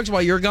entertain your dogs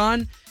while you're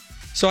gone?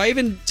 So I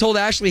even told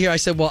Ashley here, I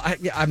said, well,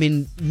 I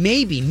mean,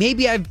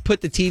 maybe I've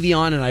put the TV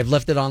on and I've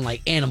left it on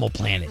like Animal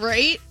Planet.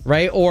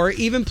 Right? Or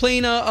even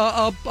playing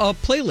a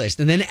playlist.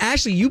 And then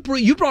Ashley, you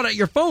brought out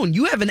your phone.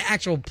 You have an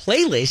actual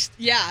playlist.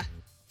 Yeah.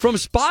 From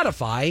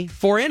Spotify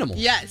for animals.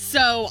 Yes.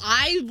 So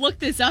I looked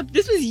this up.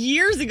 This was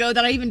years ago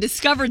that I even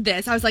discovered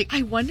this. I was like,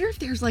 I wonder if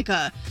there's like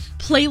a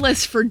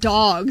playlist for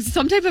dogs,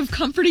 some type of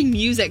comforting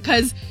music,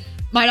 because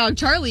my dog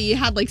Charlie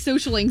had like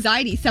social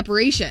anxiety,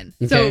 separation.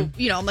 Okay. So,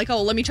 I'm like,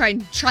 oh, let me try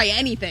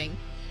anything.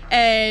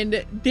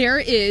 And there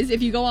is,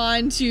 if you go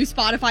on to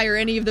Spotify or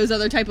any of those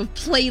other type of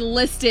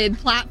playlisted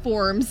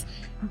platforms,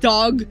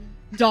 dog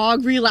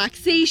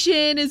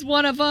relaxation is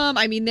one of them.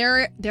 I mean, there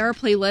are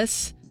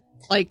playlists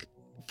like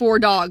for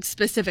dogs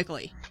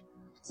specifically.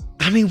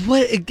 I mean,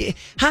 what?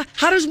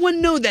 How does one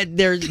know that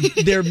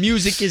their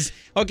music is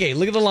okay?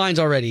 Look at the lines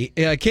already.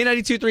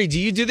 K92.3. Do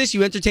you do this?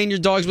 You entertain your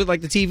dogs with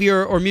like the TV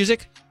or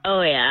music? Oh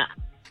yeah,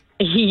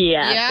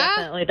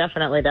 definitely.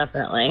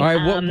 All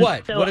right,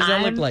 what? So what does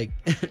that look like?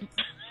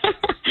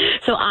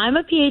 So I'm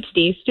a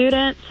PhD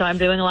student, so I'm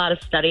doing a lot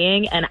of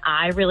studying, and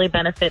I really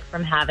benefit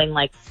from having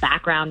like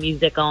background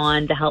music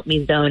on to help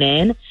me zone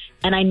in.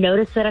 And I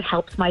noticed that it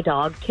helps my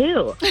dog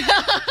too.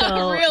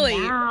 So really?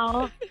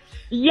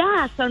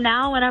 So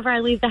now whenever I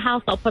leave the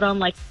house, I'll put on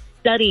like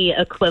study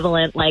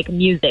equivalent like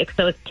music.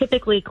 So it's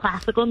typically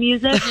classical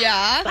music.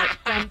 Yeah. But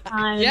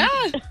sometimes,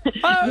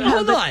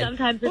 Hold on.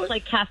 Sometimes it's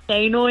like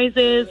cafe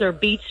noises or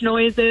beach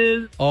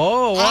noises.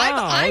 Oh,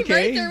 wow. I'm okay.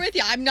 right there with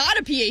you. I'm not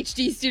a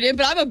PhD student,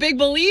 but I'm a big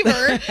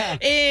believer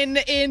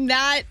in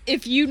that.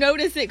 If you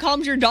notice it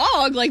calms your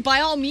dog, like by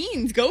all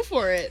means, go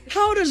for it.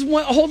 How does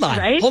one? Hold on.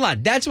 Right? Hold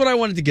on. That's what I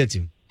wanted to get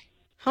to.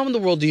 How in the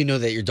world do you know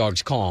that your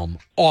dog's calm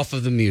off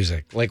of the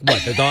music? Like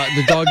what? The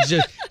dog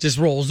just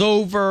rolls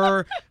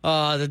over.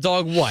 The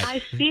dog what?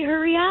 I see her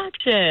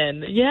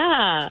reaction.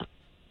 Yeah.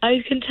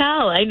 I can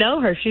tell. I know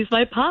her. She's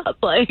my pup.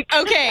 Like.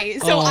 Okay,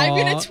 so I'm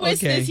going to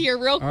twist okay. this here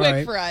real quick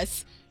right. for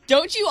us.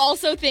 Don't you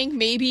also think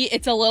maybe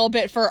it's a little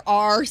bit for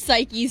our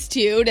psyches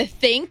too to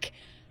think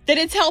that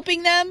it's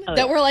helping them? Oh,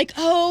 that yeah. we're like,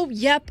 oh,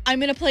 yep, I'm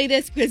going to play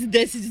this because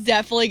this is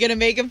definitely going to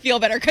make them feel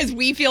better because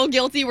we feel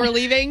guilty we're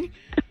leaving?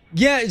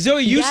 Yeah,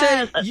 Zoe, you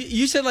Yes. said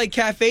you said like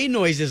cafe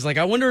noises. Like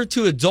I wonder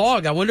to a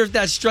dog. I wonder if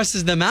that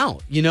stresses them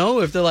out. You know,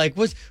 if they're like,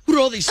 what are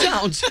all these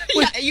sounds?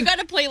 Yeah, you got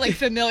to play like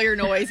familiar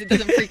noise. It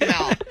doesn't freak them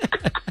out.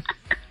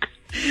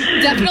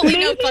 Definitely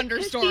no Maybe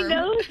thunderstorm. She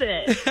knows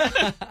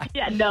it.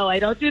 Yeah, no, I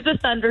don't do the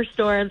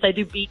thunderstorms. I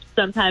do beach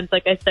sometimes,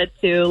 like I said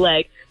too.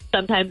 Like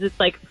sometimes it's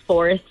like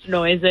forest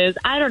noises.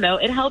 I don't know.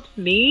 It helps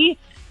me.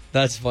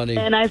 That's funny.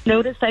 And I've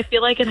noticed I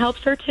feel like it helps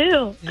her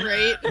too.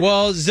 Right?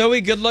 Well, Zoe,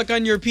 good luck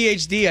on your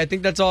PhD. I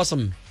think that's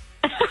awesome.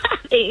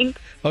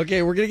 Thanks.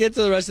 Okay, we're going to get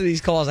to the rest of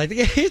these calls. I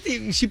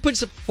think she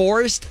puts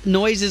forest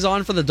noises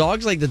on for the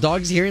dogs. Like the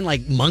dog's hearing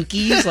like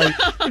monkeys. Like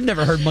I've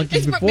never heard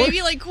monkeys before.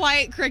 Maybe like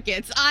quiet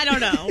crickets. I don't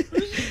know.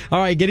 All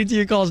right, get into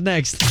your calls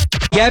next.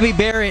 Gabby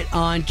Barrett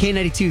on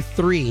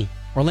K92.3.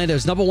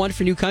 Orlando's number one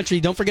for new country.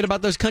 Don't forget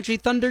about those Country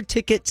Thunder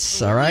tickets,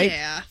 all right?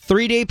 Yeah.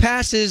 3-day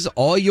passes,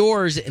 all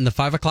yours in the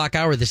 5 o'clock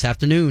hour this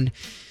afternoon.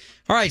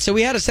 All right, so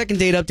we had a second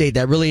date update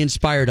that really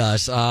inspired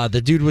us.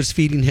 The dude was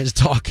feeding his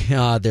dog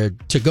their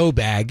to-go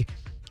bag,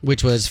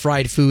 which was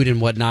fried food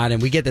and whatnot,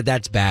 and we get that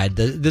that's bad.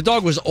 The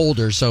dog was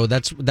older, so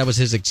that was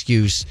his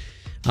excuse.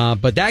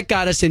 But that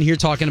got us in here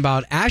talking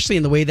about Ashley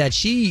and the way that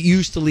she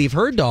used to leave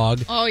her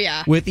dog Oh,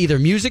 yeah. with either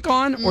music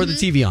on or the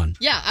TV on.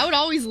 Yeah, I would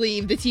always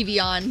leave the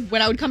TV on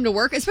when I would come to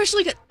work,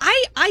 especially because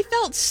I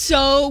felt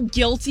so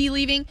guilty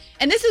leaving.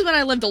 And this is when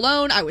I lived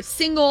alone. I was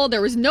single.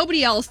 There was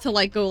nobody else to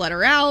like go let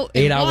her out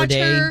and 8-hour watch day.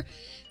 her.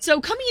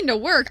 So coming into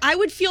work, I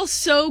would feel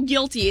so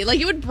guilty. Like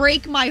it would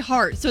break my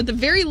heart. So at the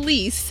very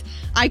least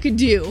I could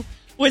do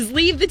was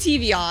leave the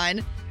TV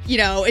on,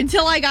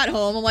 until I got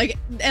home. I'm like,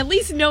 at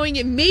least knowing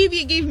it, maybe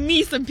it gave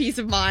me some peace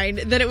of mind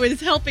that it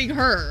was helping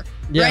her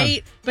Yeah.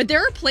 right? But there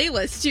are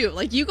playlists too.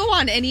 Like you go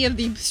on any of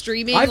the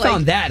streaming. I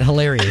found that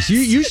hilarious.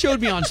 You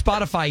showed me on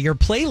Spotify your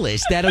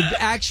playlist, that an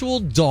actual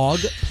dog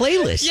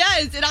playlist.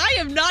 Yes, and I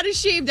am not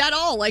ashamed at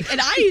all. Like, and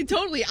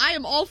I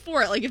am all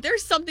for it. Like, if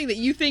there's something that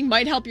you think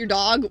might help your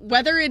dog,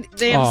 whether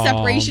they have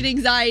separation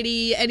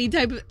anxiety,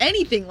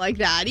 anything like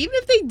that, even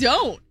if they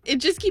don't, it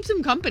just keeps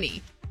them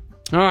company.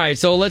 All right,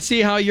 so let's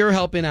see how you're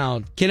helping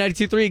out.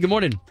 K92.3, good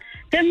morning.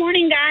 Good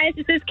morning, guys.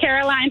 This is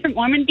Caroline from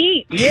Ormond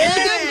Beach. Yeah.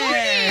 Good morning.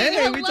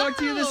 Hey, we Hello. talked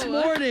to you this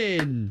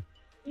morning.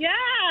 Yeah.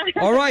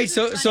 All right,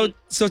 so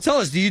tell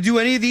us, do you do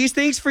any of these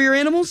things for your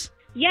animals?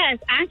 Yes,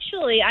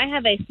 actually, I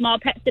have a small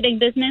pet sitting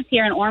business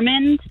here in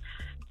Ormond,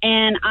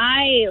 and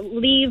I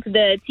leave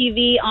the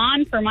TV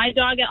on for my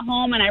dog at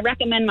home, and I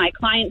recommend my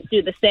clients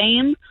do the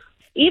same.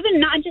 Even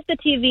not just the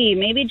TV,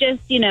 maybe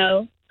just,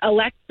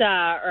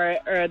 Alexa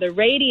or the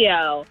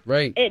radio.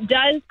 Right. It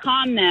does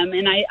calm them,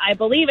 and I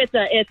believe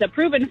it's a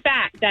proven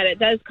fact that it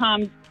does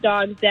calm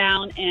dogs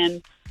down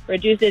and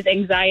reduces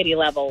anxiety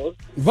levels.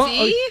 Well,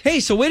 See? hey,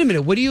 so wait a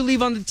minute. What do you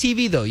leave on the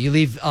TV, though? You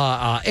leave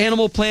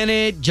Animal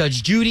Planet,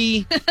 Judge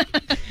Judy.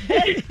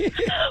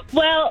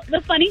 Well,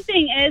 the funny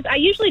thing is I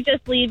usually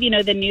just leave,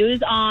 the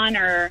news on,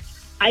 or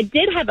I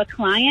did have a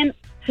client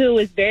who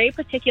was very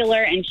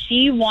particular, and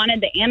she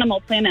wanted the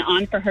Animal Planet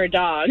on for her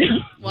dog.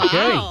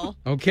 Wow.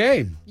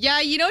 Okay. Yeah,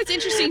 it's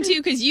interesting,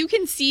 too, because you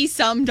can see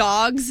some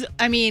dogs,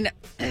 I mean,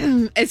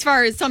 as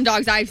far as some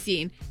dogs I've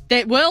seen,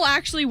 that will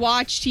actually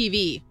watch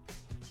TV.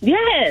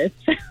 Yes.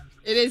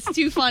 It is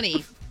too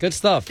funny. Good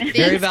stuff. Very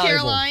Thanks, valuable.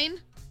 Caroline.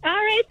 All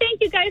right.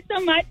 Thank you guys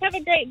so much. Have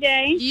a great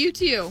day. You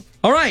too.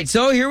 All right,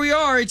 so here we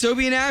are. It's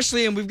Obie and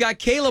Ashley, and we've got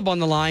Caleb on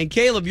the line.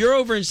 Caleb, you're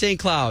over in St.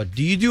 Cloud.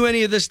 Do you do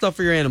any of this stuff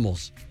for your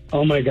animals?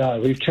 Oh, my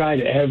God. We've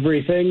tried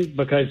everything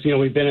because,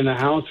 we've been in the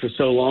house for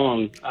so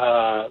long.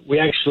 We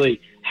actually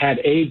had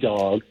a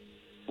dog,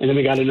 and then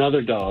we got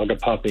another dog, a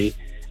puppy,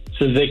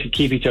 so they could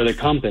keep each other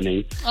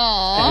company.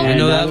 Aw. I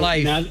know that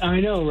life. I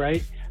know,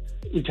 right?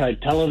 We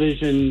tried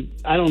television.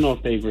 I don't know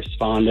if they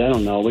responded. I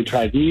don't know. We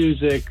tried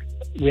music.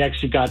 We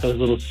actually got those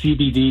little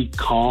CBD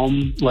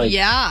calm,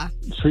 Yeah.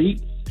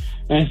 treats.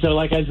 And so,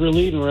 as we're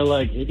leaving, we're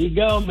like, here you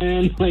go,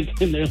 man.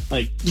 And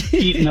they're,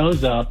 eating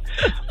those up.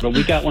 But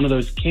we got one of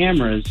those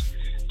cameras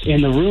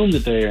in the room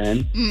that they're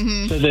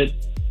in so that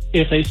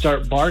if they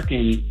start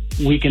barking,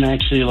 we can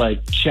actually,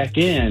 check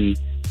in.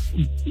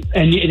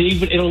 And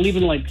it'll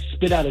even,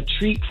 spit out a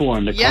treat for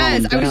them to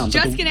Yes, calm I down. was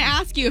just going to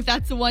ask you if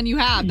that's the one you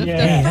have. The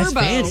That's Furbo.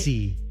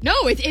 fancy. No,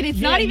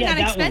 it's not even that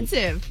that one.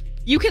 expensive.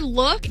 You can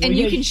look and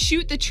you can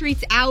shoot the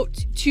treats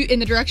out in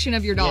the direction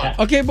of your dog. Yeah.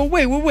 Okay, but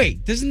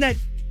wait. Doesn't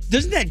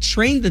that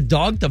train the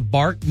dog to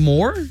bark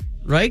more?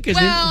 Right?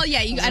 Well, yeah,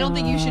 I don't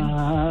think you should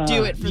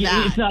do it for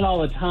that. It's not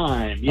all the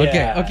time.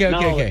 Yeah, Okay.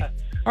 not all the time.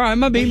 All right,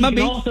 my B.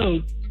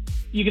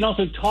 You can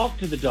also talk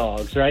to the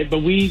dogs, right? But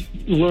we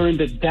learned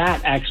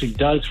that actually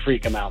does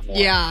freak them out more.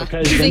 Yeah,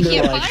 because they then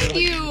they're can't find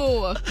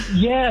you.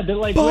 Yeah, they're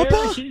like, Papa?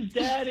 where is his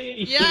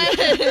daddy?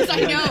 Yes, I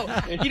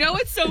know. You know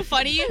what's so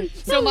funny?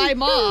 So my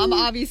mom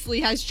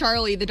obviously has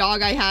Charlie, the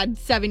dog I had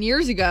 7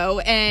 years ago,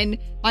 and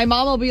my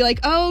mom will be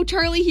like, oh,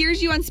 Charlie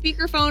hears you on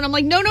speakerphone. I'm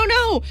like, no, don't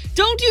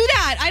do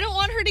that. I don't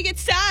want her to get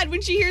sad when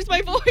she hears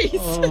my voice.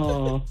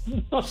 Oh,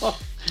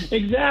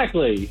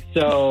 exactly.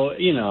 So,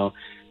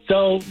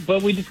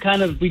 but we just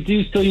we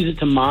do still use it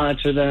to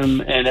monitor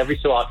them, and every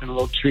so often a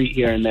little treat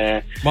here and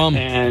there. Mom.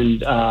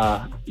 And,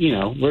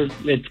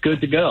 it's good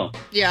to go.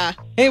 Yeah.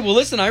 Hey, well,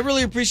 listen, I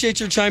really appreciate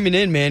your chiming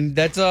in, man.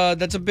 That's a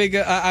big.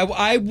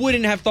 I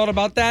wouldn't have thought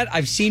about that.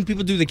 I've seen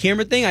people do the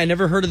camera thing. I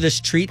never heard of this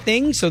treat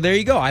thing. So there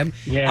you go.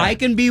 I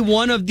can be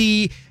one of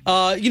the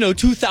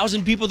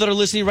 2,000 people that are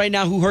listening right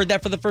now who heard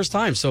that for the first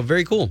time. So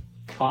very cool.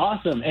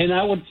 Awesome. And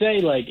I would say,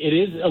 it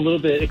is a little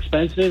bit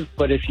expensive,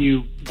 but if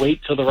you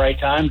wait till the right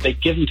time, they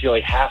give them to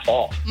you half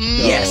off. So,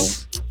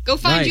 Yes. Go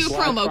find Nice. you a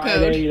Black promo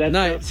Friday, code.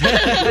 Nice.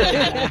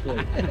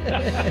 Exactly.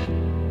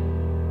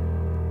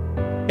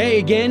 Hey,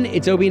 again,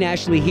 it's Obie and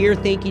Ashley here,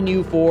 thanking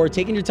you for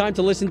taking your time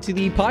to listen to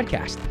the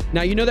podcast.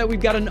 Now, you know that we've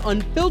got an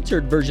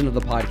unfiltered version of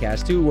the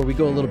podcast, too, where we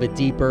go a little bit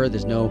deeper.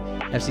 There's no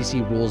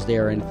FCC rules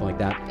there or anything like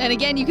that. And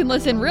again, you can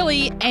listen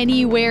really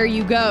anywhere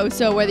you go.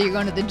 So whether you're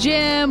going to the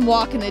gym,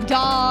 walking the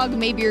dog,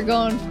 maybe you're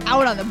going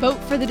out on the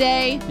boat for the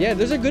day. Yeah,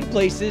 those are good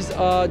places.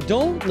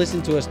 Don't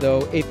listen to us,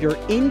 though, if you're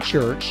in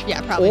church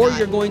Yeah, probably or not.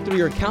 you're going through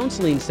your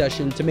counseling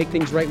session to make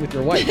things right with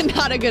your wife.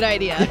 Not a good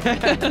idea.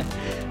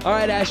 All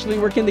right, Ashley,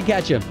 where can they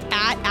catch you?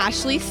 At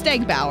Ashley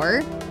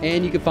Stegbauer.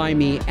 And you can find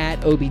me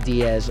at Obie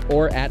Diaz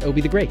or at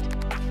Obie the Great.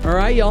 All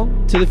right, y'all,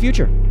 to the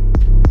future.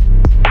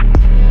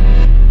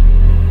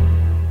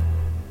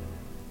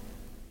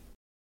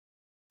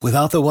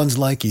 Without the ones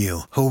like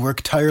you, who work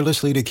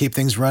tirelessly to keep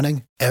things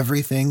running,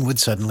 everything would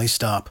suddenly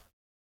stop.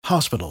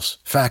 Hospitals,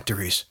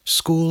 factories,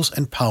 schools,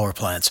 and power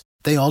plants,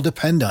 they all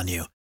depend on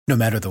you. No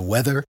matter the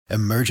weather,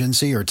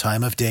 emergency, or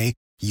time of day,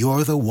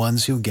 you're the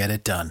ones who get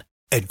it done.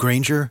 At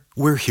Grainger,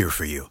 we're here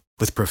for you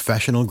with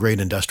professional-grade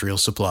industrial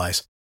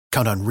supplies.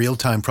 Count on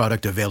real-time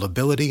product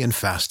availability and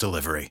fast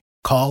delivery.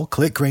 Call,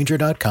 click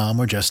Grainger.com,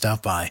 or just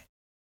stop by.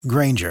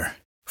 Grainger,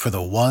 for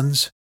the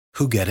ones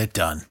who get it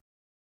done.